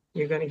sign.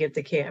 You're going to get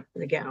the cap,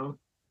 the gown,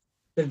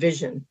 the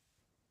vision.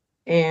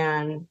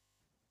 And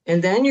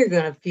then you're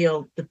going to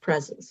feel the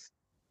presence.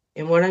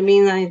 And what I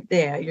mean by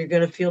that, you're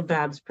going to feel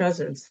Bob's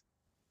presence.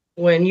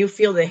 When you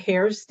feel the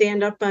hair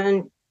stand up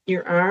on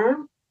your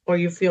arm, or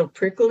you feel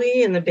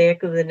prickly in the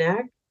back of the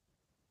neck,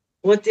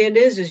 what that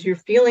is you're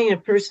feeling a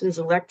person's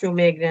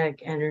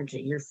electromagnetic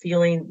energy. You're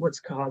feeling what's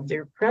called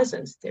their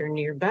presence. They're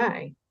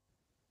nearby.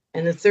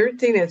 And the third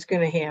thing that's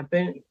going to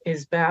happen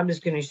is Bob is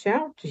going to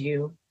shout to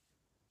you,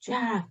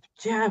 Jeff,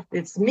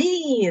 it's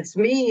me,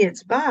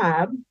 it's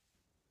Bob.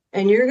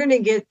 And you're going to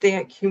get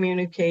that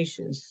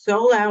communication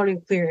so loud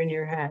and clear in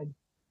your head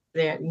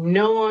that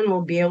no one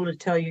will be able to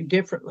tell you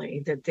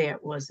differently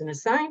that wasn't a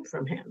sign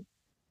from him.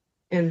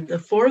 And the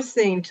fourth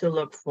thing to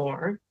look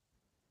for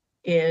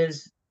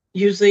is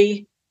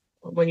usually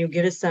when you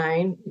get a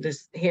sign,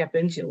 this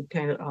happens,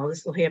 all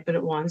this will happen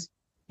at once.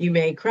 You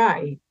may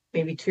cry,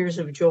 maybe tears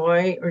of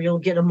joy, or you'll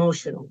get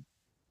emotional.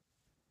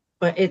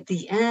 But at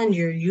the end,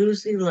 you're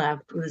usually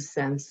left with a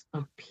sense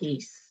of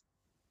peace.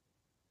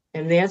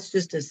 And that's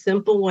just a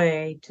simple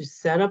way to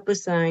set up a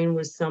sign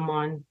with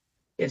someone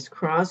that's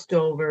crossed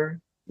over.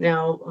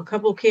 Now, a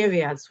couple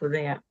caveats with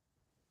that.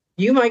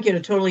 You might get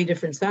a totally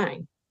different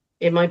sign.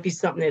 It might be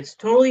something that's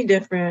totally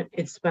different.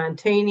 It's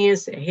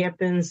spontaneous. It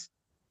happens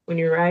when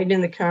you're riding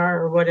in the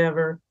car or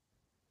whatever.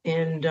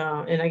 And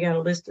I got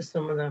a list of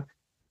some of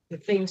the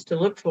things to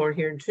look for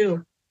here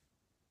too.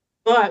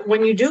 But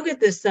when you do get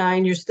this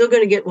sign, you're still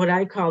going to get what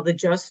I call the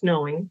just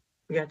knowing.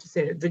 We got to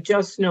say it, the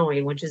just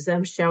knowing, which is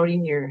them shouting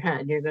in your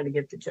head. You're going to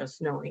get the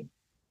just knowing.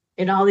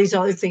 And all these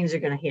other things are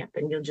going to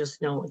happen. You'll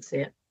just know it's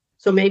it.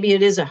 So maybe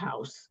it is a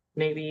house.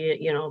 Maybe,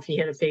 if you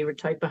had a favorite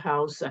type of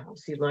house, a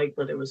house you liked,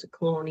 whether it was a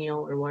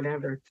colonial or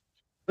whatever.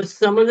 But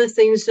some of the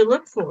things to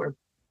look for.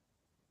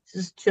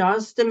 This is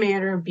just a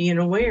matter of being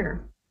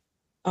aware.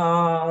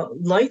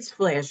 Lights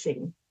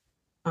flashing.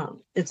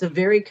 It's a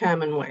very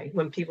common way.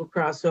 When people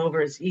cross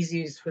over, it's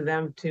easiest for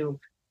them to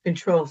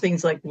control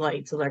things like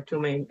lights,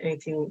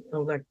 anything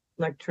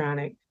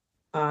electronic.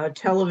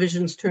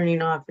 Televisions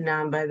turning off and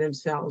on by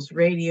themselves,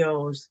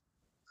 radios,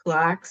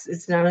 clocks.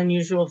 It's not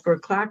unusual for a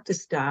clock to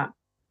stop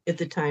at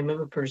the time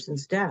of a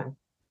person's death.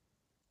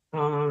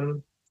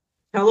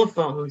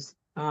 Telephones.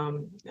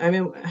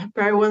 Probably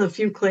one of the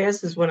few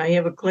classes when I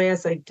have a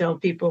class, I tell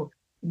people,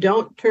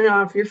 don't turn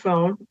off your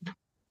phone,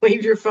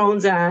 leave your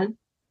phones on,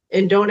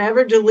 and don't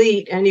ever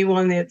delete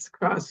anyone that's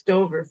crossed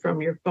over from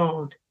your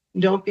phone.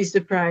 Don't be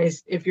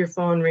surprised if your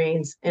phone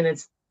rings and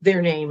it's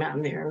their name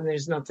on there and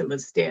there's nothing but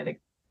static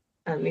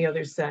on the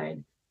other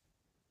side.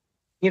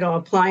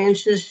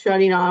 Appliances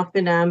shutting off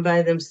and on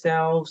by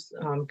themselves,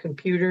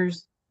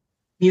 computers,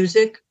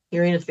 music,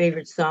 hearing a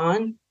favorite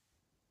song,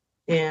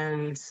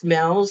 and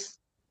smells,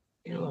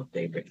 a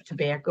favorite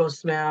tobacco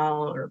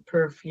smell or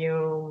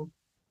perfume.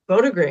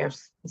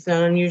 Photographs. It's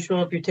not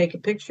unusual if you take a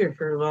picture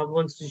for loved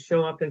ones to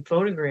show up in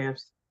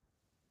photographs.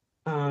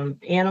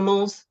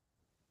 Animals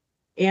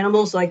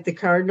like the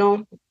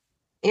cardinal.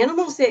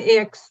 Animals that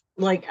act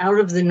like out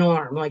of the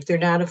norm, like they're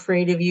not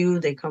afraid of you.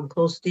 They come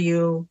close to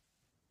you.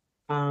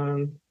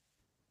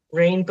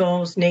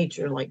 Rainbows,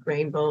 nature, like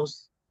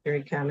rainbows,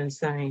 very common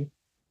sign.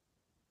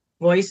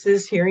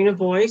 Voices, hearing a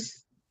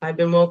voice. I've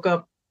been woke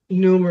up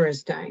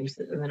numerous times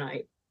in the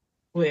night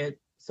with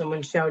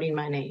someone shouting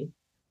my name.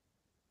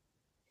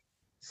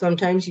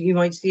 Sometimes you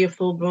might see a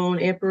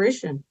full-blown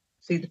apparition,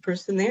 see the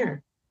person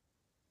there.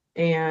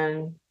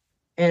 And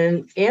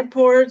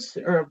apports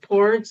or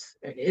apports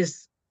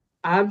is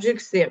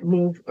objects that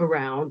move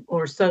around,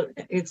 or so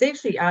it's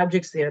actually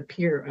objects that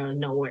appear out of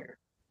nowhere.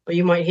 But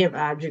you might have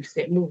objects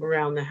that move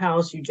around the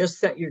house. You just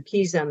set your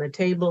keys on the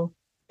table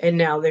and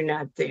now they're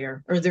not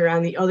there, or they're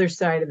on the other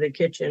side of the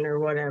kitchen or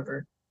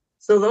whatever.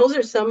 So those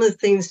are some of the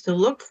things to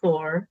look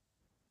for.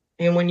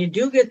 And when you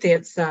do get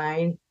that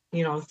sign,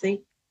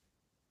 think,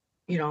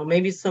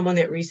 maybe it's someone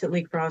that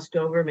recently crossed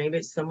over, maybe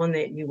it's someone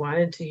that you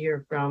wanted to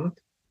hear from,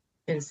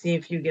 and see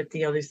if you get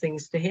the other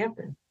things to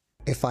happen.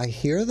 If I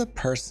hear the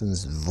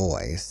person's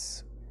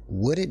voice,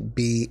 would it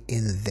be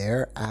in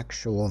their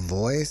actual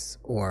voice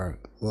or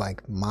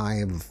like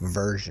my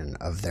version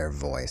of their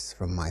voice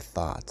from my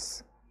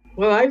thoughts?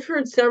 Well, I've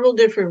heard several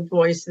different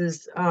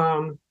voices.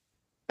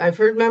 I've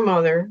heard my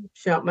mother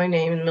shout my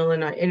name in the middle of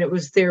the night, and it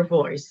was their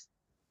voice.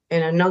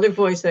 And another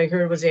voice I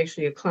heard was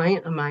actually a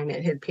client of mine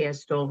that had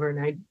passed over,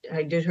 and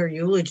I did her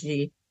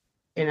eulogy,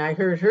 and I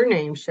heard her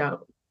name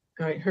shout.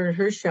 I heard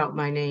her shout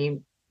my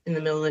name in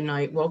the middle of the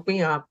night, woke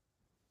me up,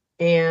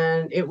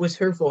 and it was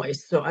her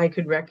voice. So I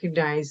could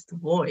recognize the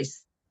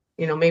voice.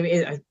 Maybe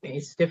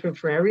it's different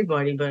for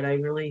everybody, but I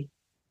really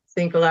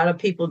think a lot of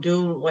people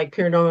do, like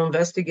paranormal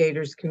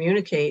investigators,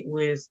 communicate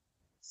with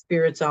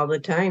spirits all the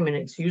time, and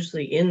it's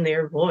usually in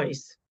their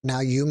voice. Now,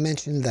 you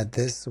mentioned that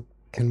this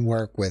can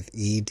work with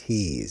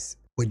ETs.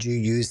 Would you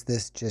use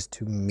this just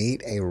to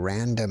meet a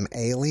random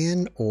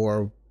alien,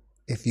 or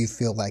if you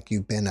feel like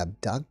you've been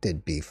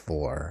abducted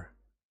before,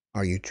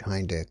 are you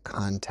trying to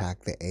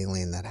contact the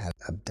alien that had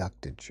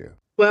abducted you?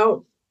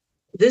 Well,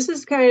 this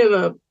is kind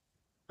of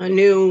a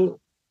new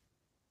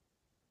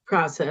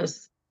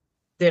process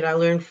that I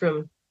learned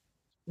from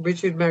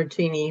Richard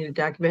Martini, a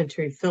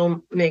documentary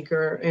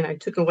filmmaker, and I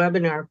took a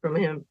webinar from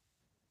him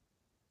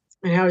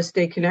on how to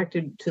stay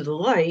connected to the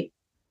light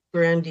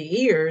for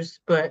NDEers.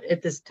 But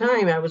at this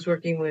time, I was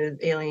working with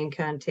alien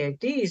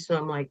contactees, so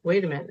I'm like,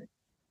 wait a minute,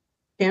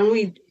 can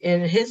we?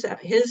 And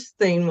his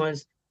thing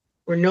was,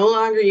 we're no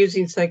longer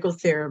using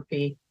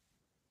psychotherapy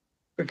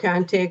for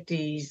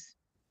contactees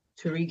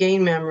to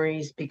regain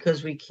memories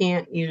because we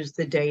can't use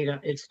the data.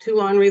 It's too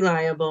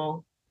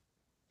unreliable.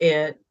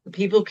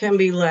 People can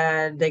be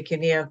led, they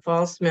can have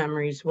false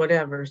memories,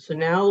 whatever. So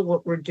now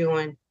what we're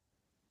doing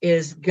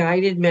is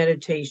guided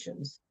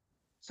meditations.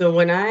 So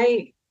when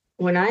I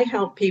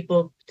help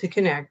people to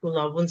connect with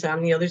loved ones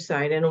on the other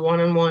side in a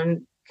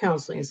one-on-one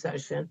counseling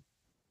session,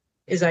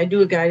 is I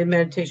do a guided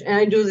meditation, and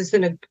I do this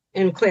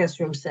in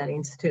classroom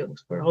settings too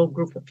for a whole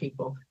group of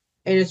people.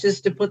 And it's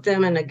just to put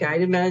them in a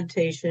guided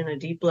meditation, a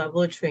deep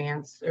level of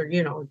trance, or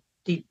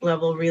deep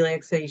level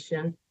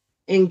relaxation,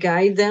 and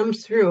guide them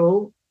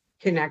through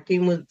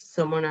connecting with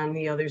someone on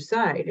the other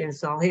side. And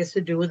it all has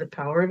to do with the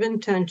power of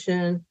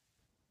intention,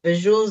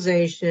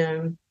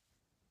 visualization.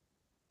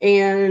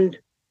 And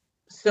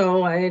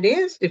so I had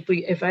asked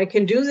if I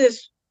can do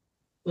this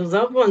with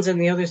loved ones on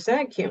the other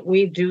side, can't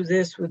we do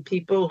this with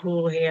people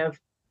who have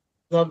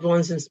loved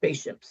ones in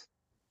spaceships?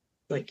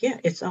 Like, yeah,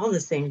 it's all the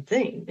same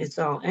thing. It's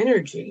all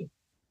energy.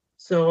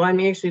 So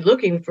I'm actually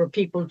looking for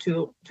people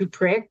to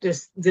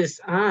practice this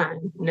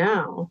on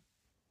now.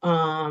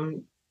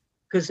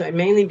 Because I've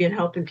mainly been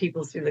helping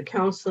people through the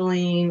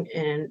counseling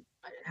and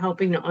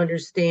helping to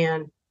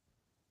understand,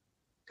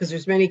 because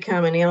there's many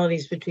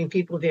commonalities between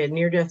people who had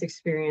near-death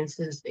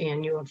experiences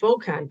and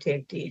UFO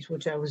contactees,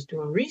 which I was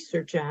doing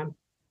research on.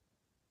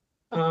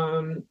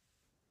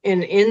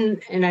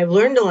 And I've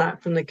learned a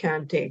lot from the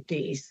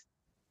contactees,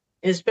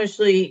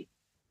 especially,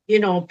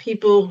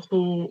 people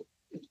who,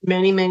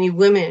 many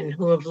women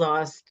who have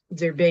lost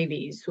their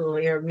babies, who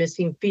are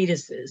missing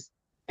fetuses,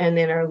 and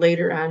then are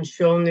later on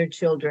shown their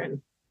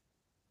children.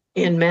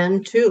 And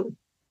men too,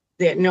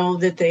 that know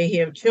that they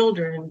have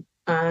children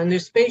on their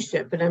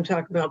spaceship. And I'm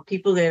talking about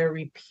people that are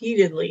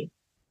repeatedly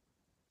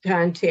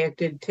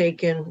contacted,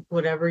 taken,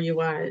 whatever you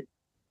want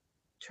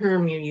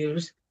term you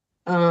use,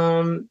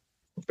 from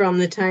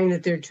the time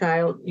that their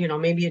child,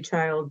 maybe a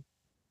child,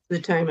 the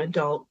time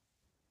adult.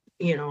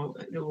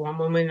 One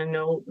woman I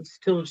know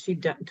till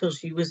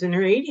she was in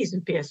her 80s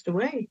and passed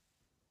away.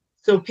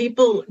 So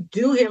people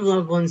do have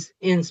loved ones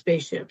in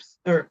spaceships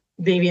or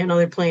maybe on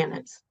other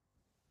planets.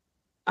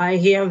 I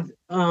have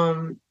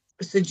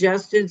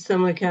suggested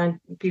some of the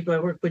people I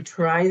work with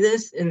try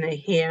this, and they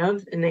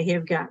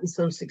have gotten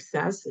some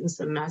success and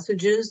some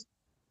messages,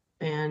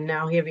 and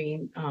now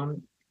having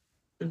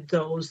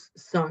those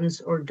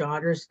sons or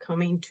daughters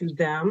coming to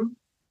them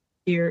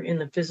here in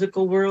the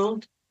physical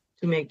world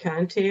to make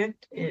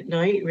contact at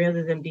night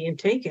rather than being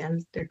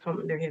taken. They're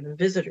having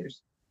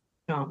visitors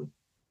come.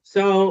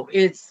 So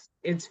it's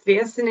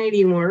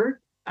fascinating work.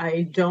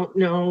 I don't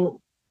know,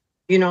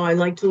 I'd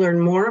like to learn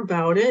more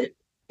about it.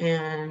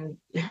 And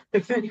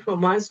if anyone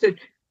wants to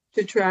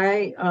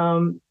try,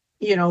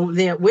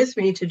 that with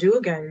me to do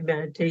a guided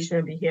meditation,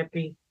 I'd be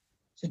happy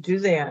to do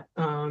that,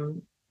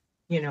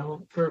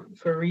 for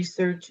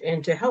research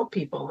and to help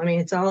people. I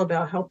mean, it's all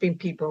about helping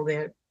people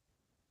that,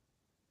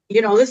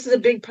 this is a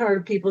big part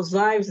of people's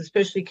lives,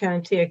 especially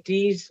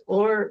contactees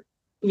or,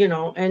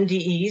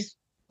 NDEs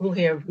who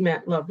have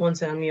met loved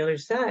ones on the other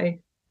side.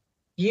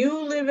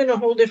 You live in a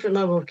whole different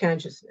level of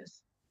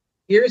consciousness.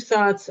 Your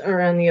thoughts are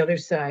on the other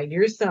side.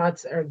 Your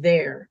thoughts are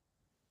there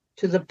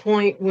to the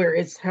point where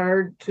it's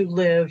hard to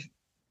live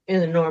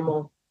in a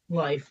normal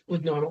life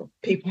with normal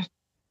people.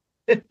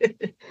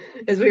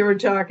 As we were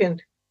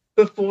talking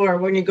before,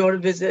 when you go to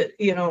visit,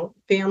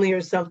 family or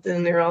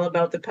something, they're all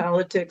about the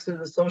politics of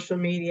the social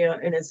media.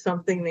 And it's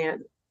something that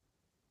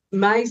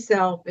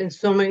myself and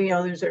so many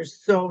others are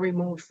so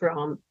removed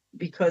from,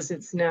 because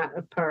it's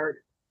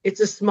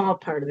a small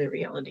part of the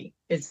reality.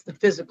 It's the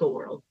physical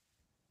world.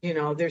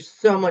 There's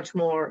so much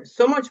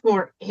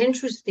more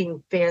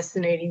interesting,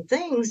 fascinating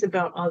things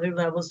about other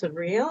levels of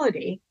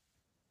reality,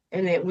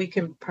 and that we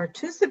can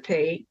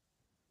participate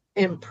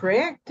and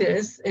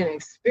practice and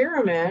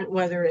experiment,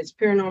 whether it's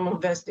paranormal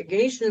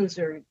investigations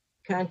or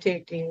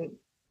contacting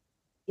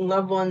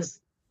loved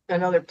ones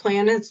on other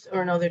planets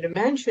or in other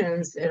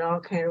dimensions. It all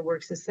kind of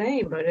works the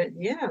same. But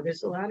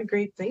there's a lot of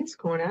great things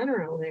going on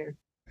around there.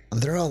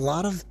 There are a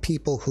lot of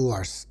people who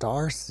are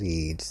star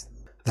seeds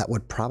that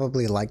would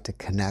probably like to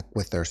connect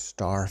with their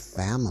star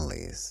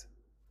families.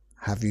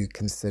 Have you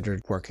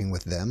considered working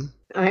with them?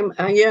 I'm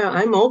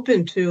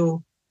open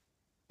to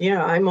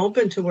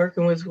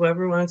working with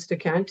whoever wants to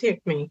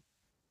contact me.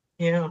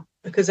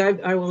 Because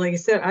like I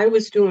said, I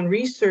was doing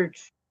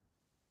research.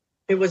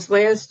 It was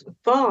last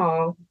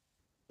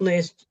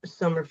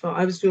summer, fall.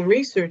 I was doing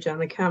research on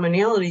the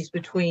commonalities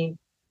between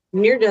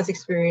near-death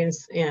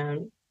experience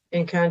and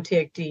and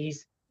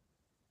contactees,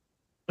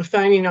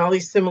 finding all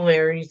these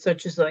similarities,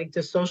 such as like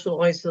the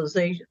social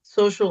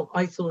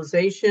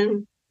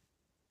isolation,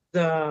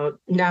 the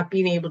not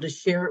being able to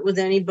share it with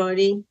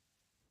anybody,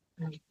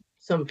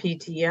 some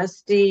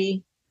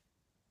PTSD,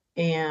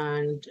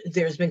 and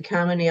there's been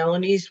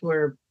commonalities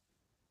where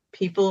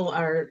people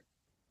are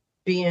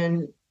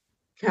being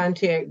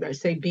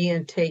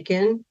being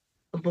taken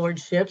aboard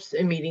ships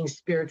and meeting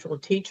spiritual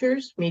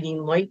teachers,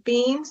 meeting light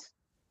beings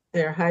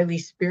that are highly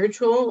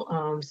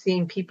spiritual,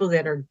 seeing people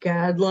that are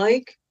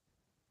godlike,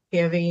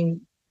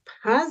 having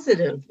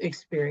positive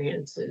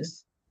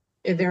experiences.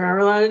 And there are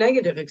a lot of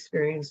negative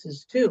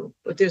experiences too,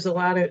 but there's a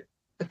lot of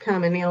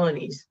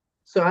commonalities.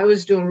 So I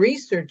was doing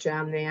research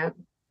on that,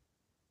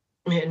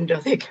 and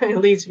that kind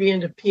of leads me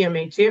into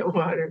PMH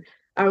Atwater.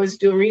 I was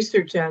doing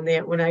research on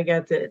that when I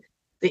got the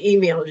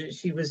email that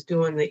she was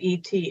doing the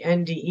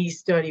ET-NDE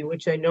study,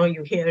 which I know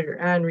you had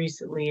her on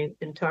recently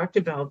and talked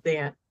about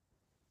that.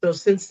 So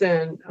since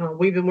then,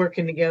 we've been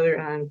working together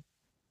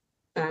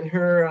on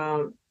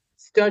her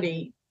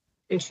study,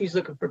 and she's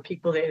looking for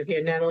people that have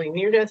had not only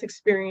near-death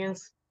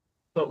experience,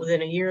 but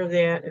within a year of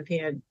that have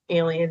had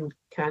alien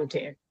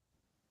contact.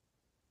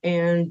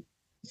 And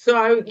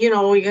so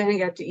we kind of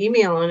got to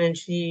emailing, and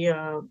she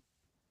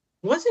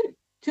wasn't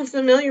too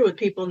familiar with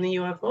people in the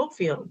UFO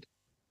field.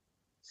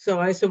 So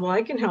I said, well,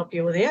 I can help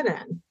you with that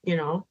end.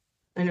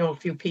 I know a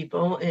few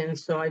people. And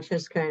so I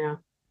just kind of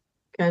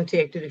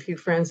contacted a few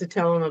friends to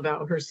tell them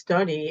about her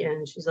study.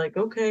 And she's like,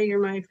 okay, you're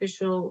my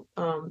official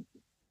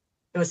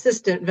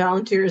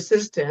volunteer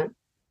assistant.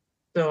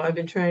 So I've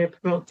been trying to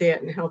promote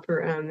that and help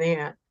her on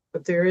that.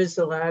 But there is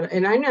a lot,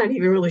 and I'm not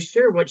even really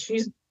sure what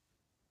she's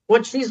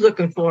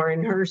looking for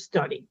in her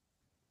study.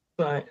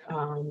 But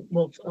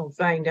we'll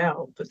find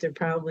out. But there are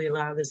probably a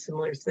lot of the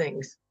similar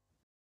things.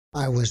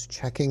 I was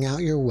checking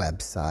out your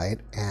website,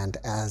 and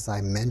as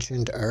I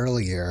mentioned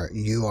earlier,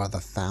 you are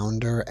the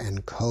founder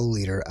and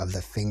co-leader of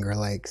the Finger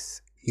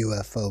Lakes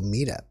UFO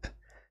Meetup.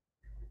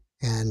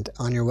 And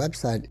on your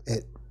website,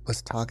 it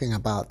was talking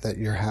about that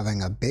you're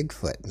having a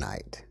Bigfoot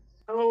night.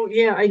 Oh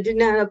yeah, I did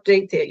not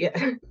update that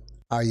yet.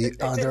 Are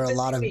there a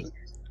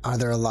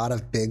lot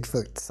of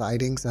Bigfoot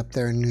sightings up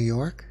there in New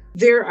York?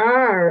 There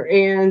are,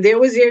 and that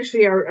was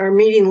actually our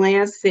meeting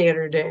last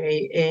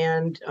Saturday,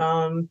 and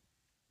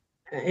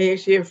I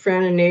actually have a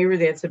friend and neighbor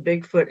that's a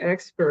Bigfoot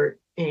expert,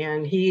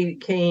 and he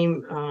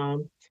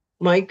came,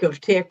 Mike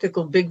of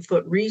Tactical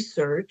Bigfoot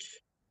Research,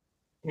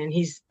 and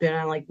he's been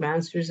on like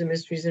Monsters and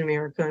Mysteries in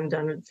America and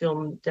done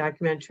a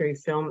documentary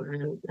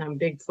film on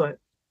Bigfoot.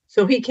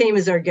 So he came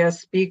as our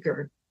guest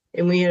speaker,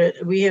 and we had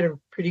a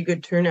pretty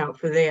good turnout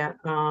for that.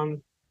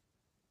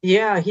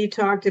 Yeah, he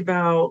talked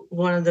about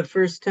one of the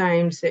first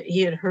times that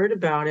he had heard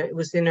about it. It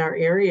was in our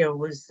area,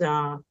 was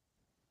a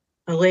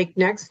lake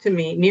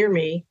near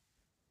me.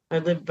 I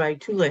live by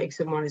two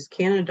lakes, and one is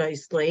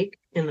Canadice Lake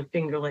in the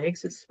Finger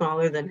Lakes. It's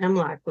smaller than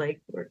Hemlock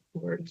Lake,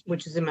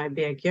 which is in my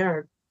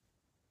backyard,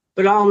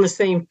 but all in the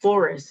same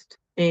forest.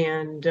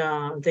 And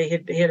they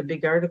had a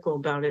big article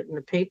about it in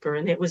the paper,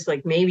 and it was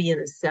like maybe in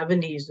the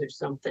 70s or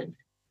something.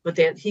 But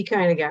that he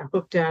kind of got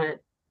hooked on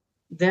it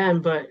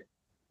then. But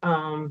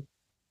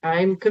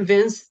I'm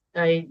convinced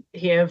I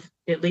have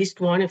at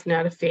least one, if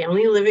not a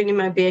family, living in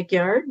my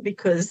backyard,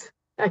 because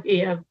I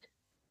have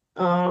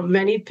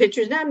many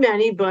pictures, not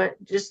many,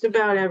 but just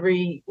about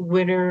every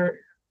winter.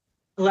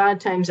 A lot of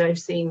times I've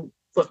seen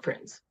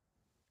footprints,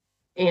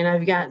 and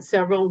I've got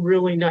several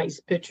really nice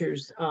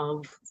pictures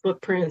of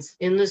footprints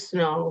in the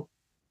snow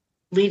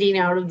leading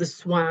out of the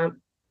swamp.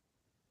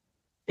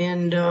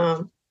 And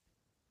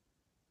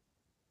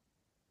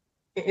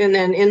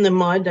then in the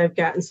mud, I've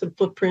gotten some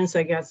footprints.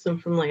 I got some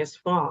from last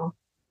fall.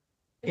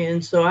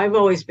 And so I've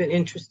always been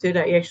interested.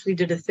 I actually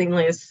did a thing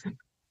last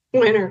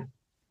winter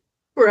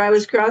where I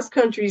was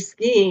cross-country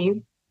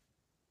skiing,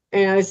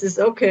 and I says,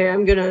 okay,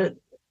 I'm gonna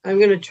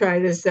try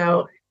this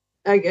out.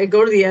 I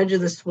go to the edge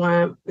of the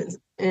swamp,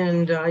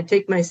 and I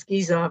take my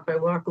skis off. I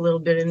walk a little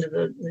bit into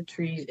the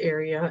tree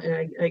area,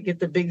 and I get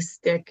the big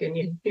stick, and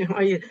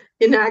you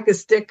knock a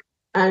stick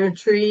on a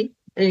tree,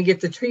 and you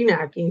get the tree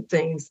knocking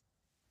things.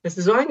 I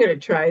says, well, I'm going to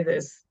try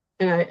this,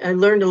 and I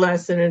learned a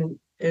lesson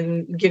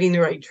in getting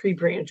the right tree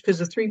branch, because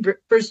the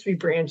first three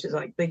branches,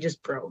 like, they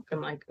just broke. I'm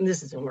like,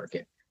 this isn't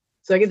working.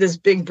 So I get this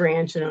big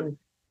branch, and I'm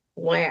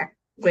whack,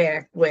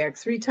 whack, whack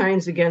 3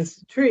 times against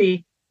the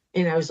tree.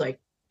 And I was like,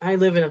 I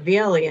live in a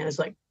valley, and I was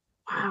like,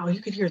 wow, you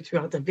could hear it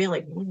throughout the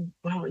valley.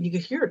 Wow, you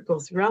could hear it go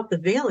throughout the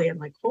valley. I'm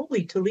like,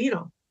 holy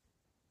Toledo.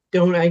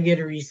 Don't I get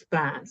a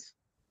response?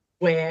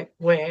 Whack,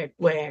 whack,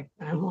 whack.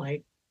 I'm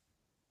like,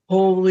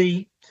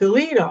 holy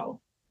Toledo.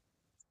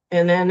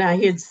 And then I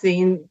had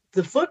seen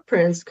the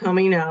footprints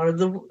coming out of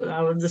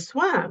the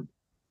swamp,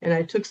 and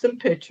I took some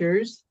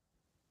pictures,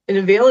 and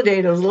it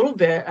validated a little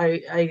bit.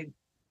 I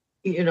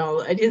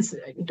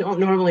don't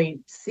normally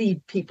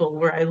see people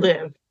where I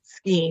live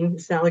skiing.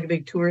 It's not like a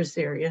big tourist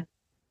area,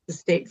 the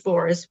state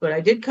forest, but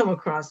I did come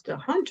across a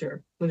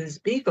hunter with his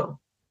beagle.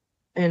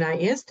 And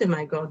I asked him,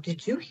 I go,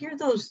 did you hear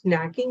those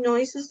knocking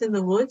noises in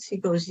the woods? He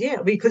goes,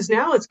 yeah, because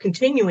now it's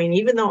continuing,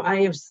 even though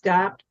I have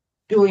stopped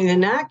doing the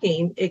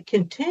knocking, it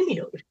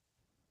continued.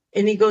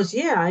 And he goes,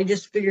 yeah, I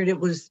just figured it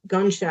was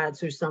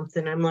gunshots or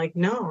something. I'm like,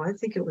 no, I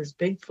think it was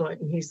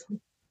Bigfoot. And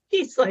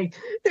he's like,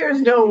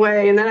 there's no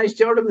way. And then I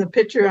showed him the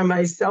picture on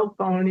my cell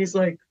phone. And he's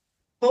like,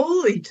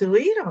 holy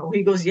Toledo.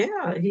 He goes,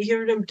 yeah, he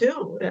heard him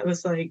too. It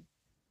was like,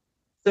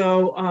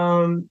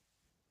 so,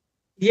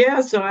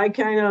 yeah, so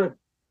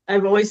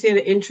I've always had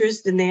an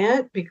interest in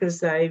that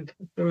because for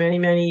many,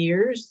 many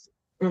years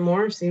or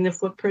more, I've seen the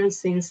footprints,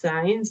 seen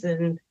signs,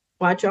 and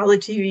watch all the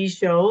TV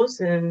shows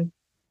and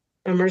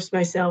immerse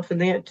myself in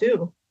that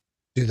too.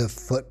 Do the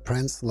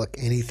footprints look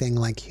anything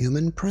like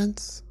human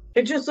prints?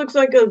 It just looks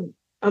like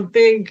a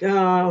big,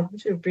 I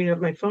should bring up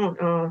my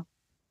phone.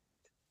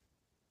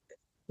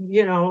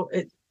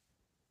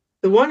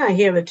 The one I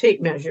have a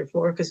tape measure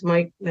for, because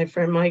my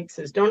friend Mike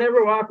says, don't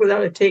ever walk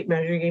without a tape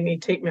measure. He gave me a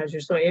tape measure.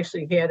 So I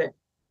actually had it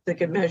that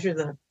could measure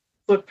the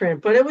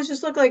footprint. But it was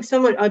just look like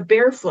a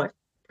barefoot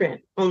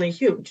print, only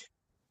huge,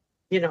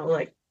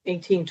 like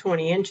 18,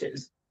 20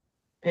 inches.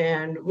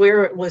 And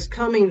where it was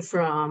coming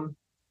from,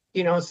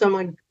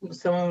 someone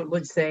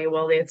would say,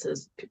 well,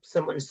 that's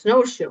someone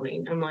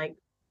snowshoeing. I'm like,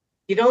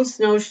 you don't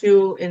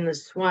snowshoe in the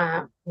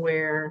swamp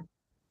where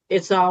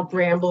it's all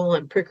bramble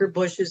and pricker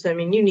bushes. I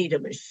mean, you need a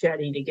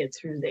machete to get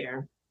through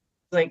there.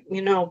 Like,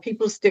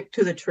 people stick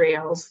to the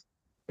trails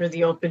or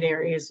the open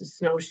areas to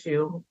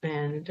snowshoe.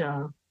 And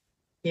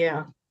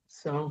yeah,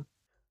 so.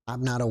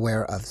 I'm not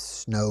aware of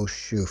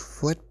snowshoe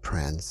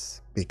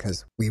footprints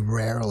because we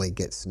rarely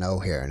get snow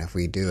here. And if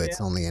we do, it's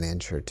only an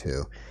inch or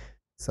two.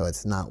 So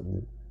it's not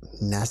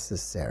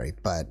necessary.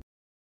 But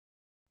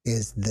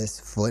is this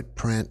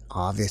footprint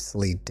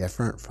obviously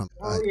different from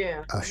a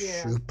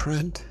shoe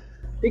print?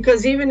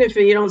 Because even if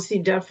you don't see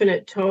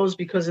definite toes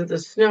because of the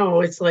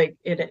snow, it's like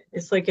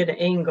it's like at an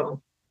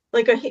angle,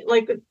 like a hand,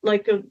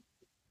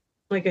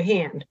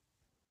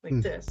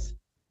 like this.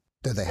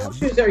 Do they have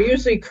shoes are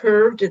usually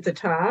curved at the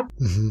top,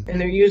 and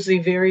they're usually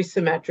very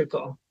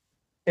symmetrical.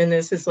 And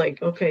this is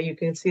like, okay, you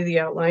can see the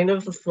outline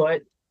of the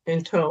foot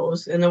and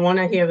toes, and the one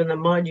I have in the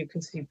mud you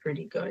can see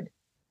pretty good.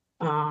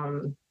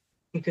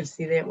 You can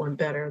see that one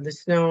better. The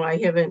snow I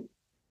haven't.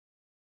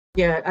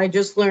 Yeah, I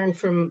just learned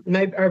from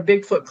our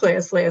Bigfoot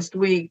class last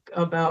week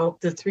about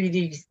the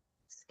 3D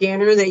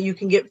scanner that you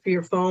can get for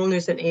your phone.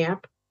 There's an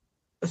app,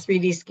 a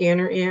 3D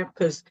scanner app,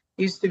 because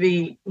used to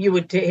be you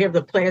would have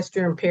the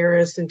plaster in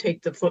Paris and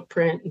take the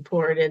footprint and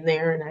pour it in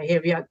there, and I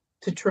have yet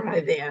to try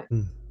that.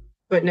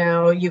 But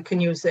now you can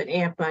use an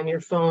app on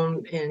your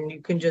phone and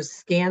you can just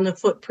scan the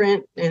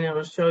footprint and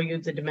it'll show you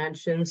the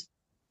dimensions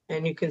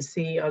and you can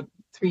see a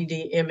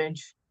 3D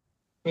image.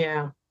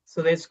 Yeah,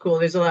 so that's cool.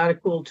 There's a lot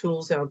of cool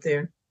tools out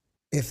there.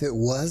 If it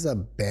was a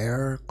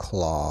bear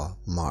claw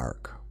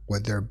mark,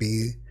 would there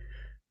be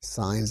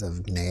signs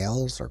of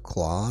nails or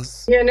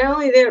claws? Yeah, not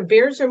only that,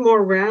 bears are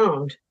more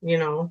round,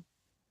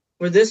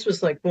 where this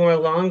was like more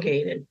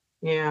elongated.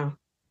 Yeah.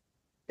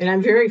 And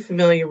I'm very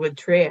familiar with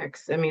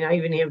tracks. I mean, I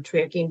even have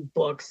tracking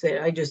books.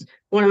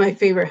 One of my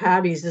favorite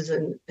hobbies is,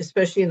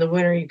 especially in the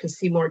winter, you can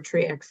see more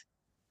tracks.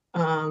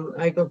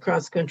 I go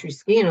cross country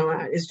skiing a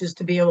lot, is just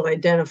to be able to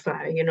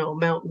identify,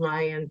 mountain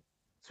lion.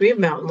 So we have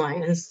mountain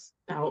lions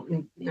out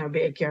in our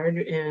backyard,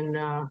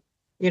 and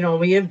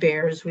we have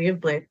bears, we have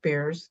black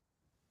bears,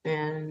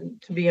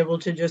 and to be able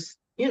to just,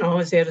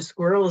 is that a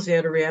squirrel, is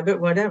that a rabbit,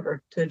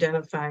 whatever, to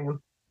identify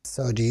them.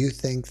 So do you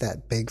think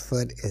that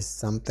Bigfoot is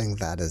something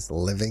that is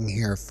living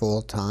here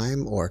full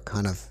time or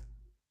kind of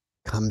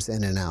comes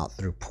in and out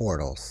through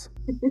portals?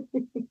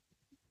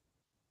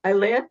 I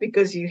laugh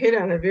because you hit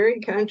on a very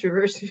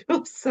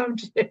controversial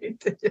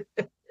subject.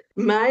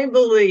 My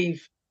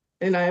belief,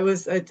 and I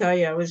was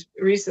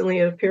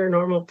recently at a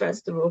paranormal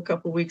festival a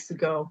couple weeks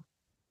ago,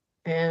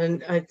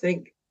 and I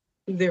think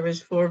there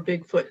was 4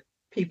 Bigfoot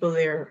people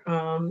there.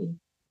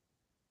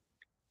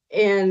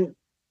 And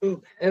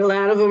a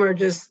lot of them are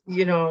just,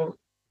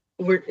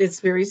 it's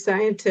very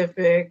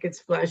scientific,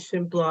 it's flesh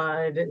and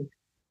blood, and,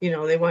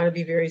 they want to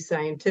be very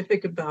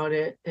scientific about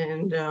it.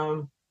 And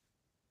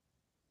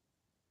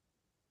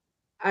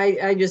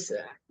I just,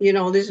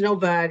 there's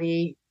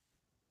nobody,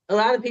 a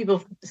lot of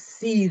people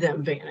see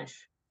them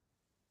vanish.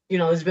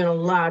 There's been a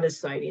lot of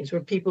sightings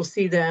where people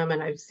see them,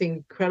 and I've seen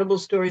incredible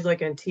stories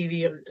like on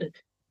TV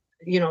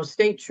of,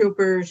 state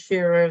troopers,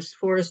 sheriffs,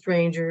 forest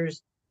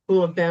rangers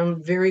who have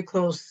been very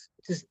close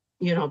to,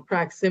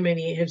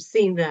 proximity, have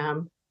seen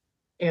them,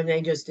 and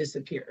they just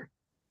disappear.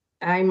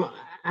 I'm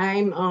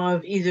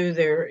of either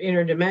they're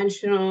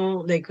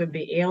interdimensional, they could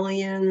be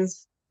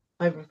aliens.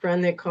 I have a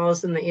friend that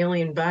calls them the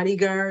alien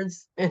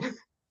bodyguards, and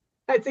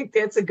I think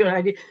that's a good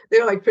idea.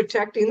 They're like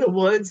protecting the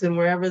woods, and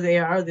wherever they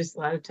are, there's a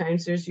lot of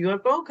times there's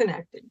UFO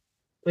connected.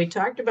 We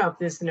talked about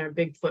this in our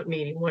Bigfoot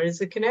meeting. What is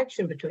the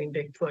connection between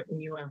Bigfoot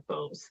and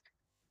UFOs?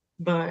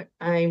 But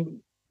I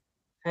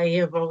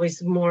have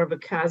always more of a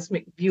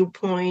cosmic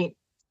viewpoint,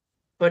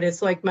 but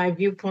it's like my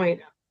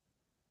viewpoint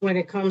when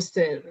it comes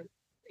to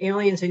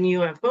aliens and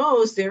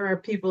UFOs, there are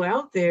people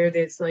out there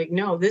that's like,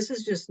 no, this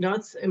is just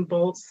nuts and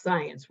bolts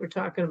science. We're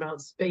talking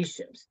about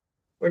spaceships.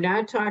 We're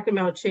not talking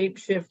about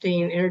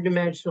shape-shifting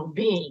interdimensional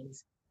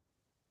beings.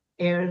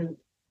 And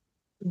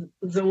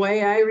the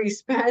way I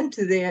respond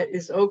to that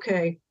is,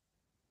 okay,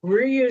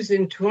 we're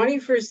using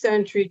 21st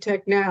century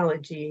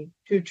technology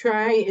to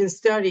try and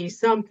study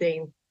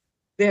something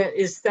that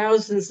is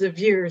thousands of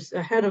years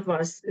ahead of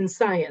us in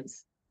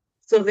science.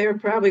 So they're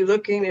probably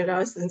looking at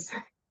us and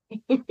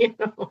saying,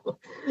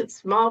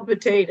 small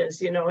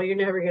potatoes, you're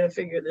never going to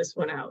figure this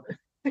one out.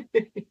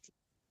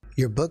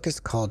 Your book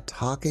is called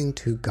Talking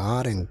to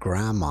God and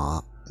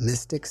Grandma,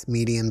 Mystics,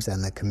 Mediums,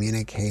 and the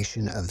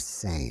Communication of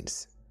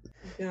Saints.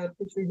 Got a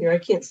picture here. I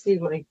can't see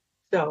myself.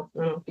 I don't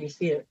know if you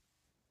see it.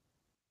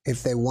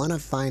 If they want to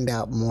find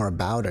out more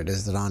about it,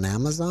 is it on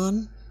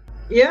Amazon?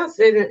 Yes,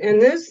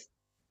 and this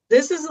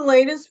is the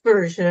latest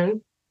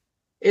version.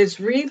 It's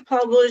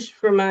republished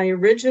from my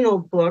original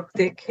book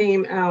that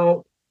came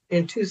out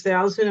in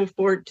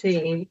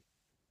 2014,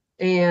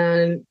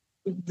 and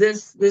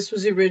this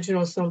was the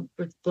original. Some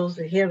for those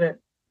that have it,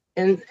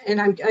 and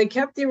I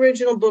kept the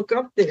original book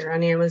up there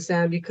on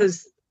Amazon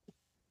because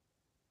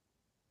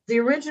the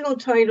original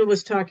title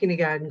was Talking to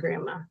God and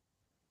Grandma.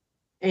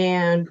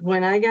 And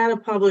when I got a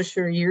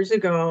publisher years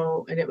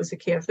ago, and it was a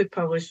Catholic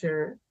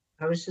publisher,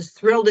 I was just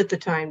thrilled at the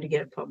time to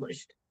get it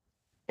published.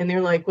 And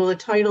they're like, well, the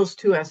title's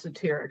too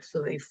esoteric.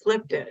 So they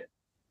flipped it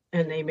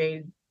and they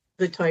made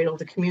the title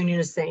The Communion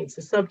of Saints,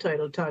 the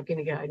subtitle Talking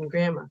to God and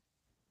Grandma.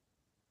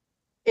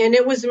 And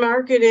it was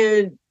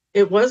marketed,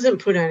 it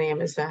wasn't put on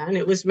Amazon.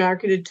 It was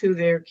marketed to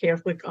their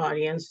Catholic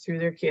audience through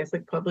their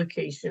Catholic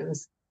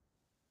publications.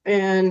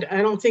 And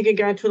I don't think it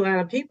got to a lot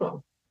of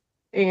people.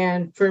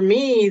 And for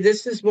me,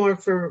 this is more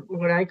for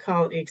what I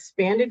call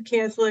expanded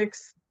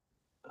Catholics,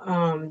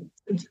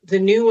 the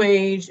New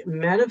Age,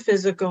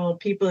 metaphysical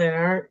people that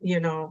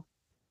aren't,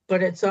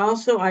 but it's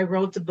also, I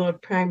wrote the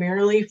book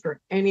primarily for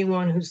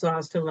anyone who's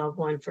lost a loved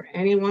one, for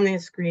anyone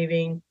that's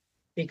grieving,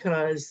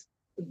 because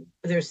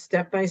there's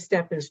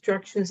step-by-step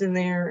instructions in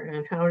there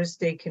on how to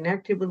stay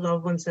connected with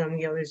loved ones on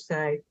the other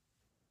side.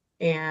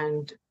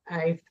 And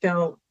I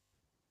felt,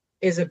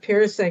 as a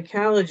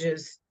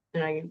parapsychologist,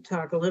 and I can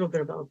talk a little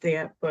bit about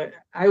that, but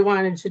I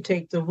wanted to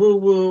take the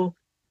woo-woo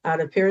out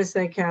of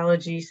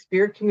parapsychology,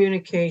 spirit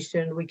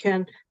communication.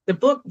 The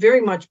book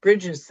very much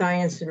bridges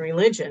science and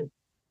religion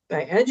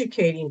by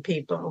educating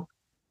people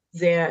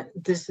that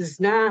this is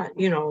not,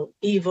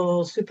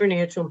 evil,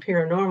 supernatural, and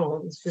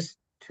paranormal. It's just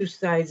two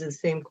sides of the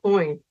same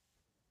coin.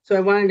 So I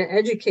wanted to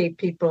educate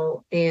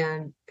people,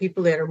 and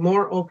people that are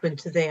more open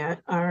to that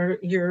are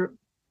your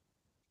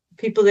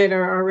people that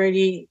are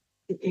already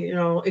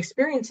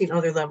experiencing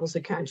other levels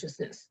of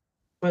consciousness,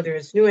 whether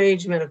it's New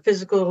Age,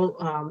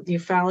 metaphysical, the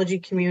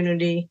ufology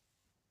community.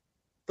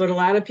 But a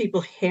lot of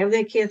people have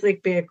that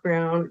Catholic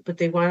background, but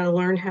they want to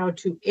learn how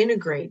to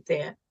integrate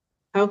that.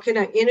 How can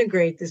I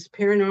integrate this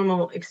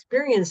paranormal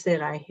experience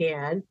that I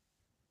had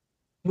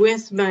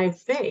with my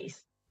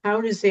faith? How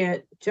does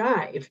that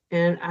jive?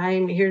 And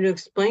I'm here to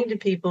explain to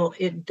people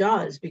it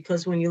does,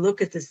 because when you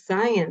look at the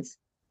science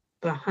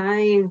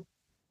behind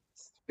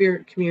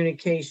spirit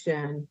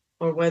communication,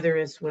 or whether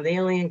it's with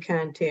alien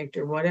contact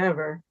or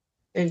whatever,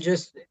 and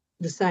just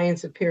the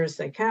science of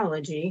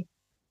parapsychology,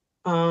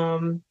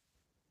 science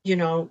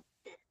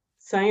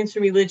and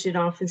religion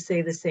often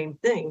say the same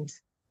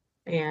things.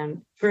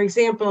 And for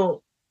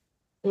example,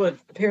 what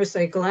the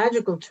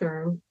parapsychological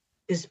term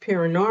is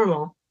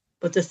paranormal,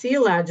 but the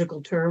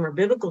theological term or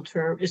biblical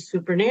term is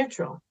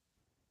supernatural.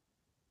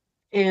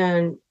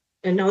 And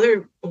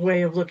another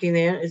way of looking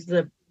at it is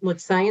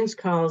what science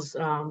calls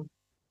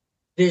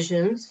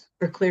visions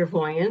or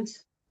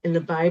clairvoyance. In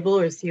the Bible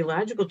or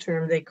theological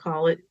term, they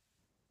call it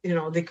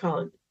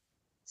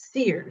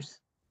seers.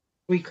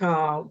 We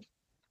call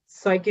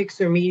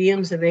psychics or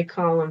mediums, and they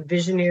call them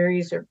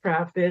visionaries or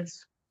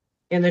prophets.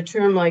 And the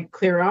term like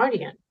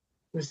clairaudient,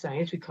 in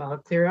science we call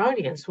it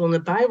clairaudience. Well, in the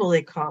Bible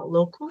they call it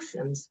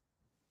locutions.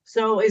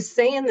 So it's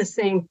saying the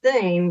same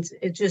things,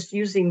 it's just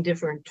using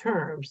different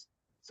terms.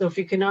 So if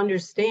you can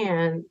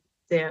understand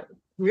that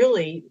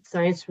really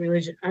science and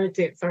religion aren't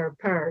that far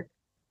apart.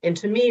 And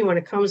to me, when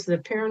it comes to the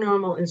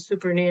paranormal and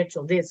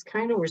supernatural, that's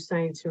kind of where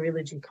science and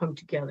religion come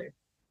together,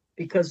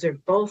 because they're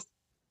both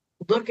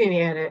looking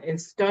at it and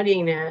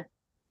studying it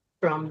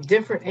from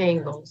different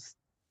angles.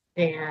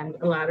 And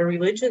a lot of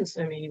religions,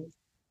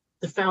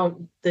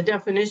 the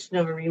definition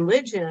of a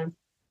religion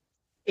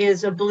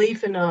is a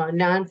belief in a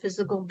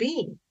non-physical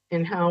being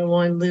and how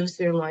one lives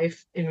their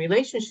life in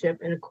relationship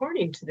and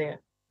according to that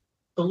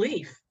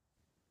belief.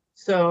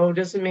 So it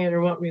doesn't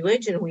matter what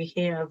religion we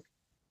have,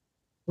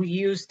 we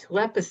use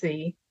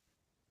telepathy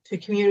to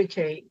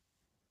communicate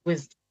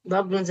with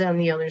loved ones on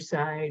the other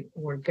side,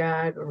 or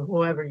God, or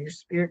whoever, your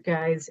spirit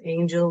guides,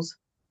 angels.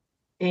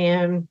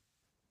 And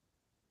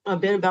a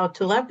bit about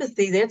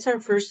telepathy, that's our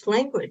first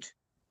language.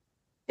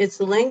 It's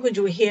the language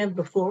we have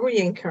before we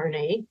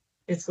incarnate.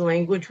 It's the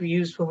language we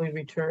use when we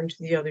return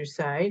to the other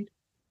side.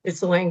 It's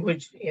the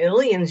language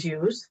aliens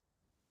use.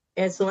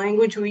 It's the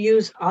language we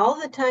use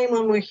all the time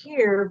when we're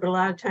here, but a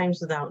lot of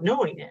times without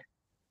knowing it.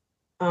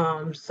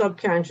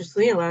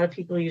 Subconsciously, a lot of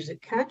people use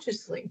it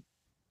consciously.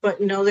 But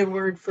another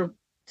word for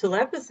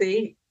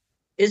telepathy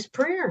is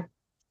prayer.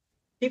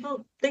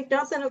 People think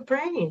nothing of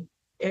praying.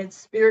 It's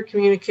spirit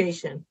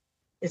communication.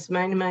 It's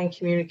mind-to-mind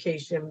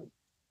communication,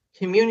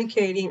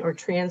 communicating or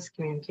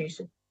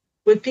transcommunication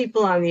with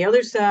people on the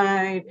other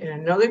side in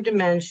another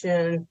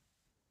dimension.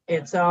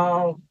 It's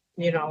all,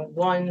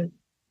 one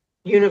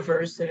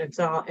universe, and it's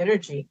all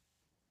energy.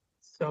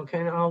 So it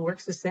kind of all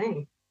works the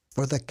same.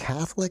 For the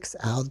Catholics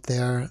out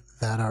there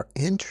that are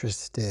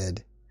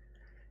interested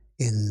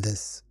in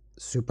this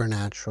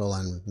supernatural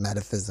and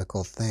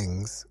metaphysical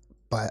things,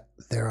 but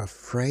they're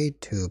afraid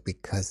to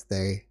because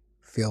they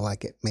feel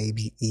like it may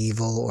be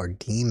evil or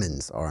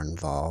demons are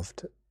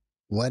involved,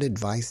 what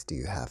advice do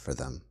you have for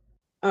them?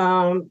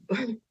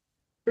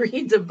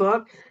 Read the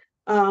book.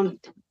 I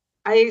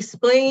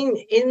explain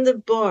in the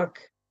book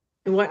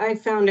what I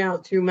found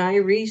out through my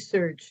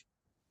research.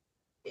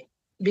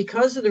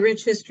 Because of the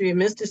rich history of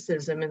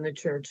mysticism in the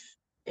church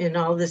and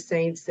all the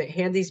saints that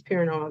had these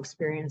paranormal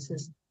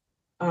experiences,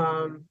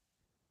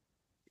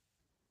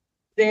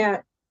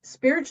 that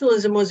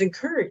spiritualism was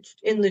encouraged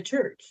in the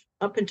church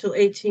up until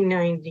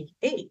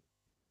 1898,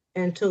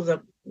 until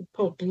the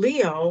Pope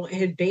Leo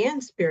had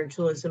banned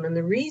spiritualism. And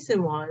the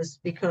reason was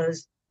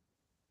because,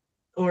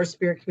 or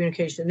spirit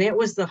communication, that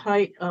was the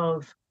height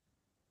of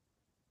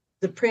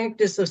the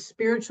practice of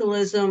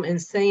spiritualism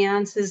and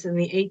seances in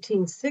the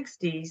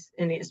 1860s,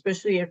 and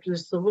especially after the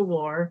Civil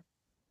War.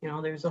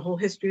 There's a whole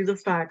history of the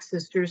Fox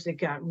sisters that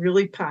got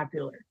really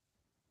popular.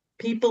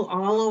 People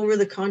all over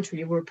the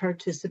country were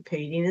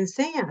participating in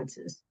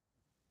seances.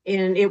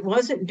 And it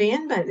wasn't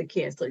banned by the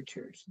Catholic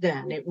Church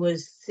then. It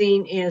was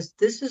seen as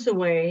this is a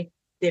way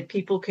that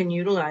people can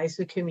utilize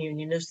the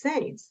communion of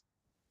saints.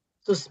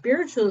 So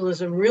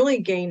spiritualism really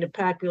gained a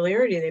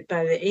popularity that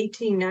by the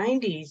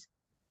 1890s,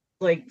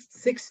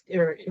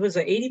 it was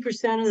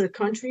 80% of the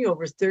country,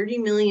 over 30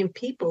 million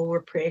people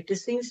were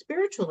practicing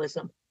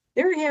spiritualism.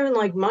 They were having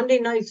like Monday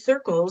night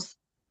circles,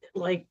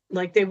 like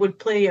they would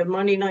play a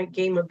Monday night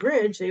game of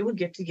bridge. They would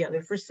get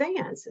together for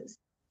seances,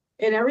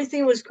 and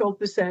everything was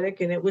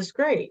copacetic, and it was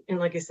great. And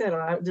like I said, a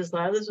lot of this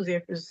was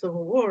after the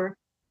Civil War,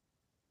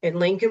 and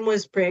Lincoln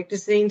was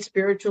practicing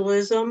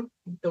spiritualism,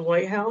 the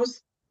White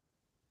House.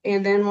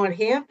 And then what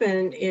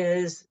happened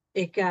is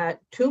it got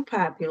too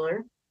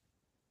popular.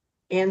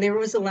 And there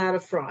was a lot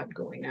of fraud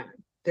going on.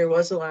 There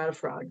was a lot of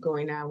fraud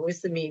going on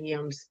with the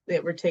mediums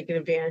that were taking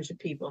advantage of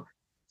people.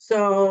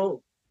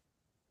 So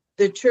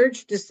the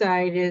church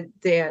decided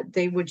that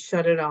they would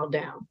shut it all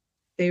down.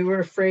 They were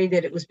afraid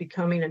that it was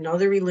becoming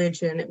another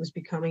religion. It was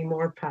becoming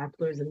more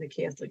popular than the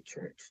Catholic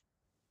Church.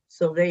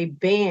 So they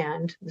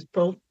banned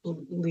Pope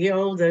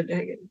Leo, I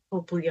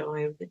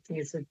think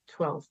it's the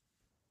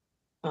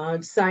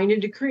 12th, signed a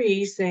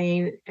decree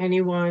saying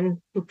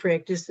anyone who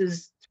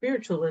practices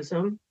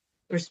spiritualism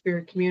or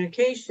spirit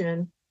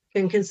communication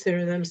can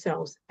consider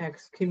themselves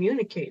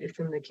excommunicated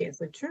from the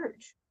Catholic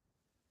Church.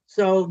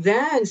 So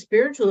then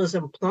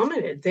spiritualism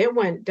plummeted. They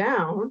went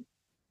down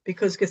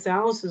because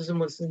Catholicism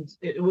was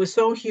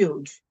so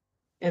huge,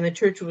 and the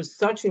church was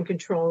such in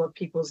control of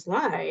people's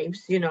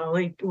lives.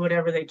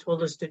 Whatever they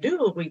told us to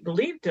do, we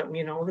believed them.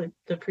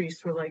 The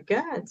priests were like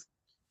gods.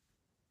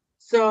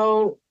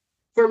 So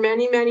for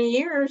many, many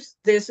years,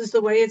 this is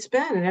the way it's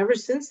been. And ever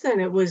since then,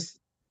 it was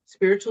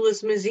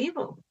spiritualism is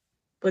evil.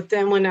 But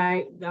then when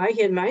I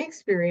had my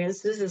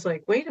experiences, it's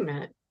like, wait a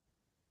minute,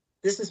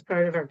 this is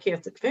part of our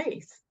Catholic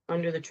faith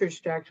under the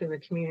church doctrine of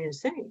the communion of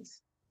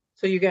saints.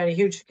 So you got a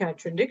huge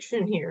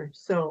contradiction here.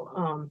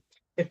 So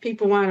if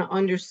people want to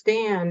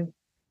understand,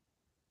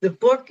 the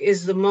book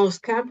is the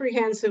most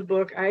comprehensive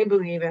book, I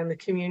believe, on the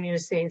communion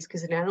of saints,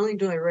 because not only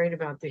do I write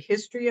about the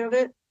history of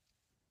it,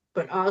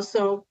 but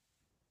also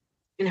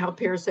in how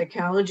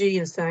parapsychology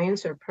and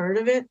science are part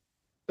of it,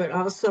 but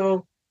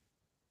also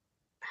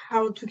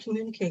how to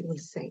communicate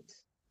with saints.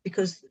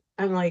 Because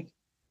I'm like,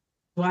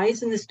 why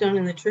isn't this done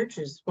in the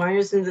churches? Why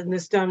isn't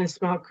this done in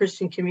small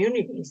Christian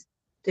communities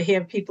to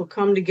have people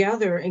come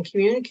together and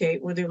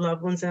communicate with their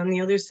loved ones on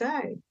the other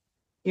side?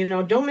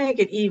 Don't make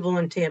it evil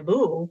and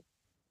taboo,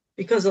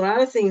 because a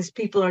lot of things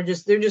people they're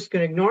just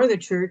going to ignore the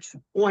church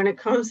when it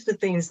comes to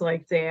things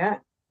like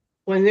that,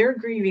 when they're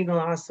grieving the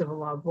loss of a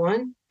loved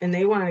one and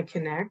they want to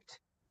connect,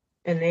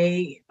 and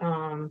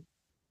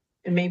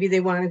and maybe they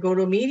want to go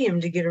to a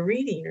medium to get a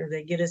reading, or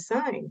they get a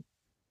sign.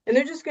 And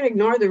they're just going to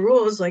ignore the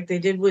rules like they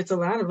did with a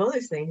lot of other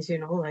things,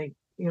 like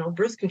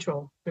birth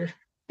control.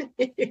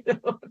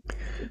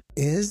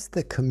 Is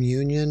the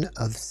communion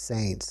of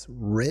saints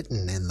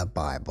written in the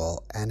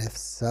Bible? And if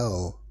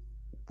so,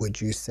 would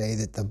you say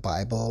that the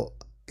Bible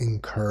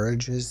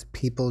encourages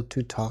people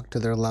to talk to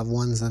their loved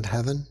ones in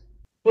heaven?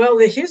 Well,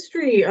 the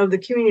history of the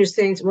communion of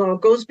saints,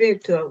 it goes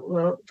back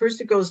to, first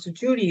it goes to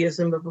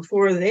Judaism, but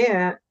before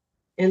that,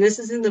 and this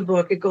is in the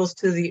book, it goes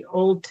to the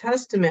Old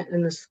Testament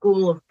and the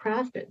school of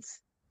prophets.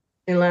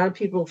 And a lot of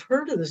people have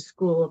heard of the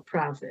school of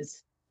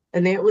prophets.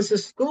 And that was a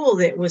school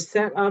that was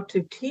set up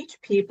to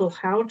teach people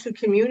how to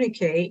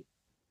communicate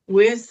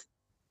with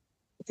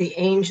the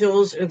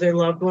angels or their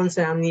loved ones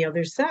on the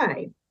other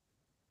side.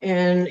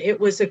 And it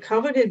was a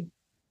coveted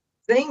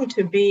thing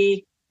to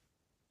be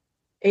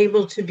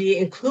able to be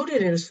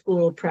included in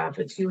School of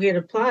Prophets. You had to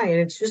apply, and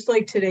it's just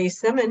like today's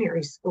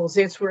seminary schools.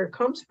 That's where it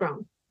comes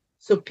from.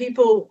 So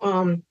people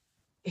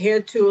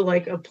had to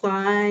like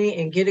apply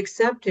and get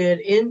accepted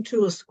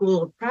into a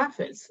School of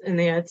Prophets, and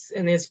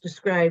that's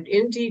described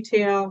in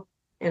detail.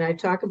 And I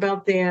talk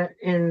about that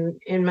in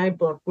my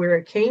book, where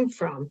it came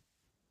from.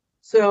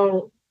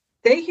 So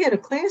they had a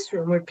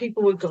classroom where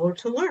people would go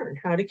to learn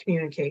how to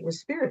communicate with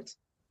spirits.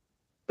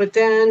 But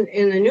then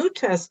in the New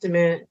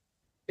Testament,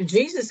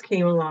 Jesus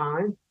came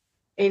along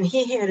and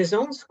he had his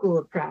own School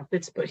of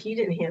Prophets, but he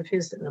didn't have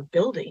his in a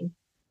building.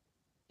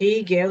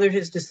 He gathered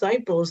his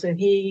disciples and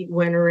he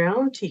went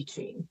around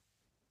teaching,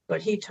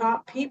 but he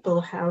taught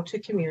people how to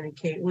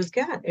communicate with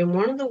God. And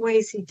one of the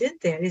ways he did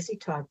that is he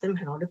taught them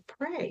how to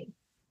pray.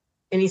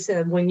 And he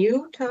said, when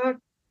you talk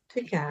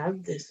to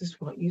God, this is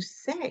what you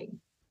say.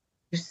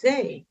 You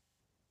say,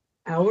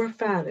 Our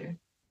Father,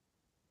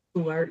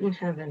 who art in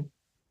heaven,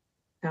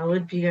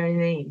 hallowed be thy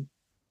name.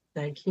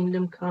 Thy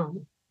kingdom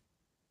come.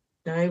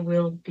 Thy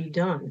will be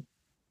done.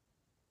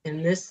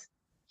 And this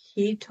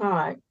he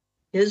taught,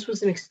 his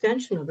was an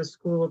extension of the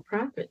School of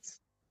Prophets.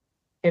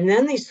 And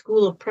then these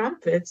School of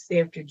Prophets,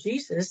 after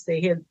Jesus,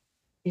 they had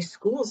these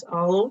schools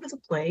all over the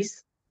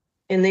place,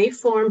 and they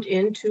formed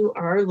into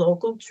our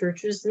local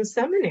churches and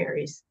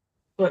seminaries.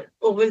 But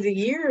over the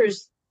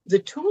years, the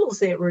tools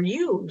that were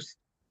used,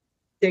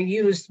 they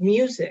used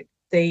music,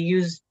 they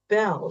used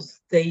bells,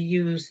 they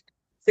used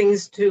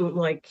things to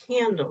like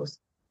candles,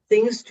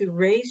 things to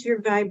raise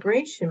your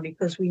vibration,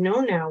 because we know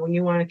now when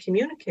you want to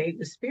communicate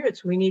with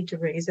spirits, we need to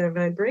raise our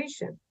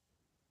vibration.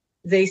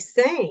 They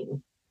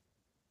sang.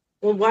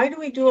 Well, why do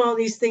we do all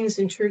these things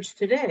in church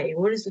today?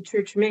 What is a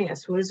church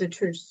mass? What is a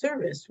church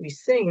service? We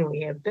sing,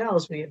 we have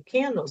bells, we have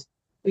candles.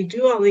 We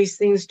do all these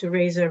things to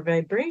raise our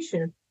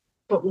vibration.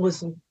 But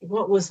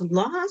what was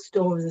lost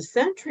over the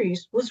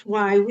centuries was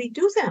why we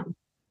do them.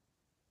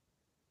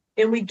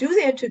 And we do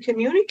that to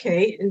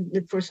communicate,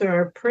 and for so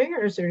our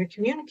prayers are to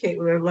communicate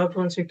with our loved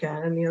ones or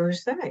God on the other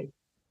side.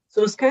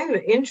 So it's kind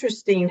of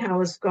interesting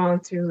how it's gone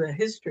through the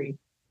history.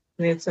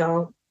 And that's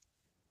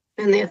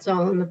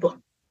all in the book.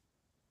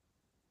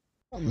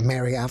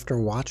 Mary, after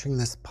watching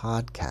this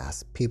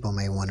podcast, people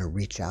may want to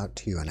reach out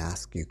to you and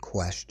ask you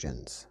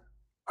questions.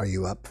 Are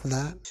you up for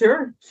that?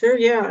 Sure,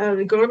 yeah.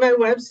 Go to my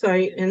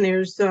website, and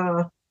there's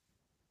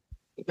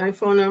my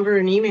phone number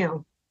and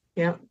email.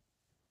 Yeah.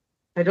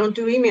 I don't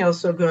do email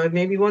so good,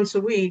 maybe once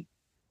a week.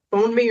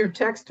 Phone me or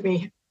text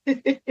me.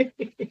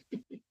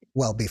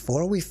 Well,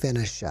 before we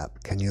finish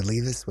up, can you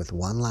leave us with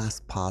one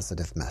last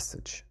positive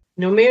message?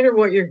 No matter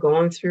what you're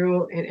going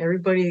through, and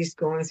everybody's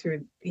going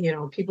through,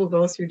 people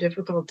go through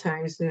difficult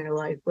times in their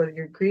life, whether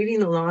you're grieving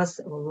the loss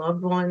of a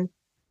loved one,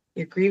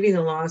 you're grieving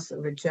the loss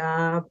of a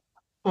job,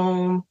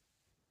 home,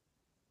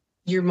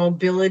 your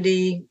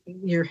mobility,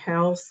 your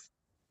health,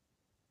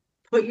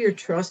 put your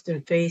trust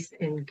and faith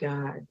in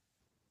God.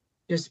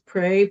 Just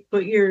pray,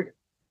 put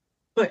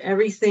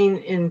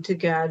everything into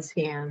God's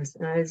hands.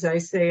 And as I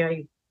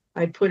say,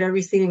 I put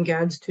everything in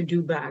God's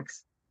to-do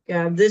box.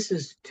 God, this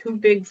is too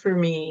big for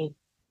me.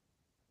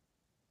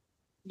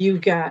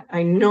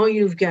 I know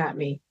you've got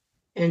me.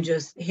 And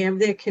just have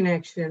that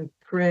connection,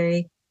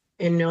 pray,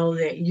 and know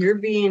that you're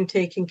being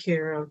taken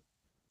care of.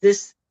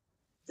 This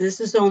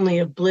is only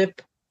a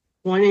blip,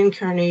 one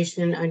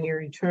incarnation on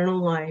your eternal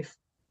life.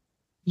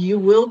 You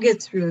will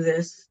get through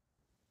this.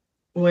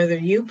 Whether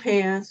you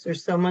pass or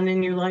someone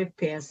in your life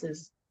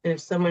passes, and if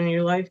someone in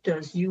your life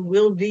does, you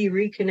will be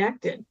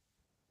reconnected.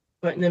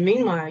 But in the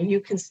meanwhile,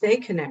 you can stay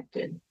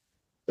connected.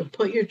 So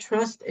put your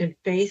trust and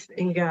faith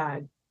in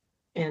God,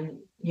 and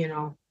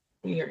your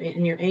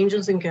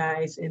angels and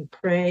guides, and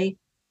pray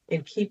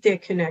and keep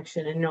that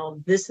connection, and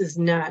know this is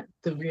not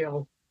the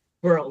real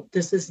world.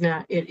 This is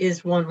not. It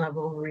is one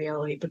level of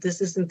reality, but this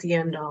isn't the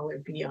end all or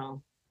be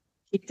all.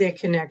 Keep that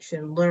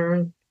connection.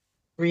 Learn,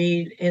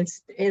 read, and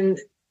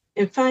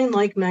find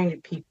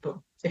like-minded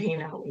people to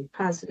hang out with,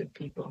 positive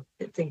people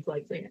that think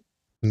like that.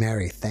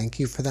 Mary, thank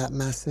you for that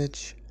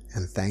message,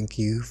 and thank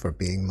you for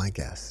being my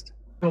guest.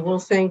 Well,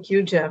 thank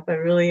you, Jeff. I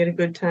really had a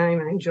good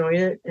time. I enjoyed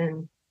it.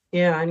 And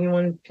yeah,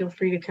 anyone feel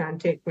free to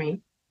contact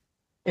me.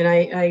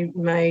 And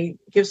my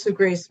Gifts of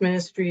Grace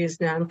ministry is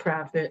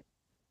nonprofit,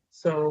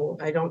 so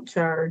I don't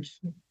charge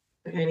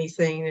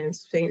anything. And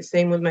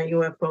same with my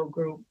UFO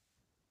group.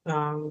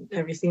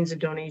 Everything's a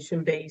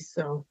donation based.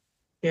 So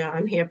yeah,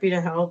 I'm happy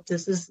to help.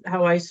 This is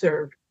how I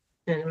serve,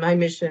 and my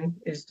mission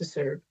is to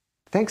serve.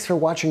 Thanks for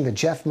watching the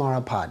Jeff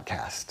Mara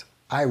podcast.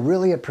 I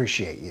really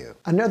appreciate you.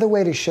 Another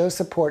way to show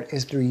support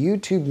is through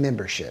YouTube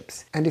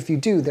memberships. And if you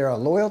do, there are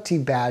loyalty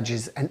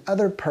badges and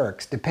other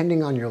perks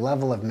depending on your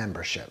level of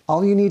membership.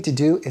 All you need to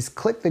do is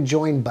click the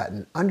join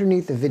button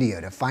underneath the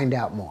video to find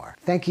out more.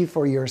 Thank you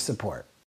for your support.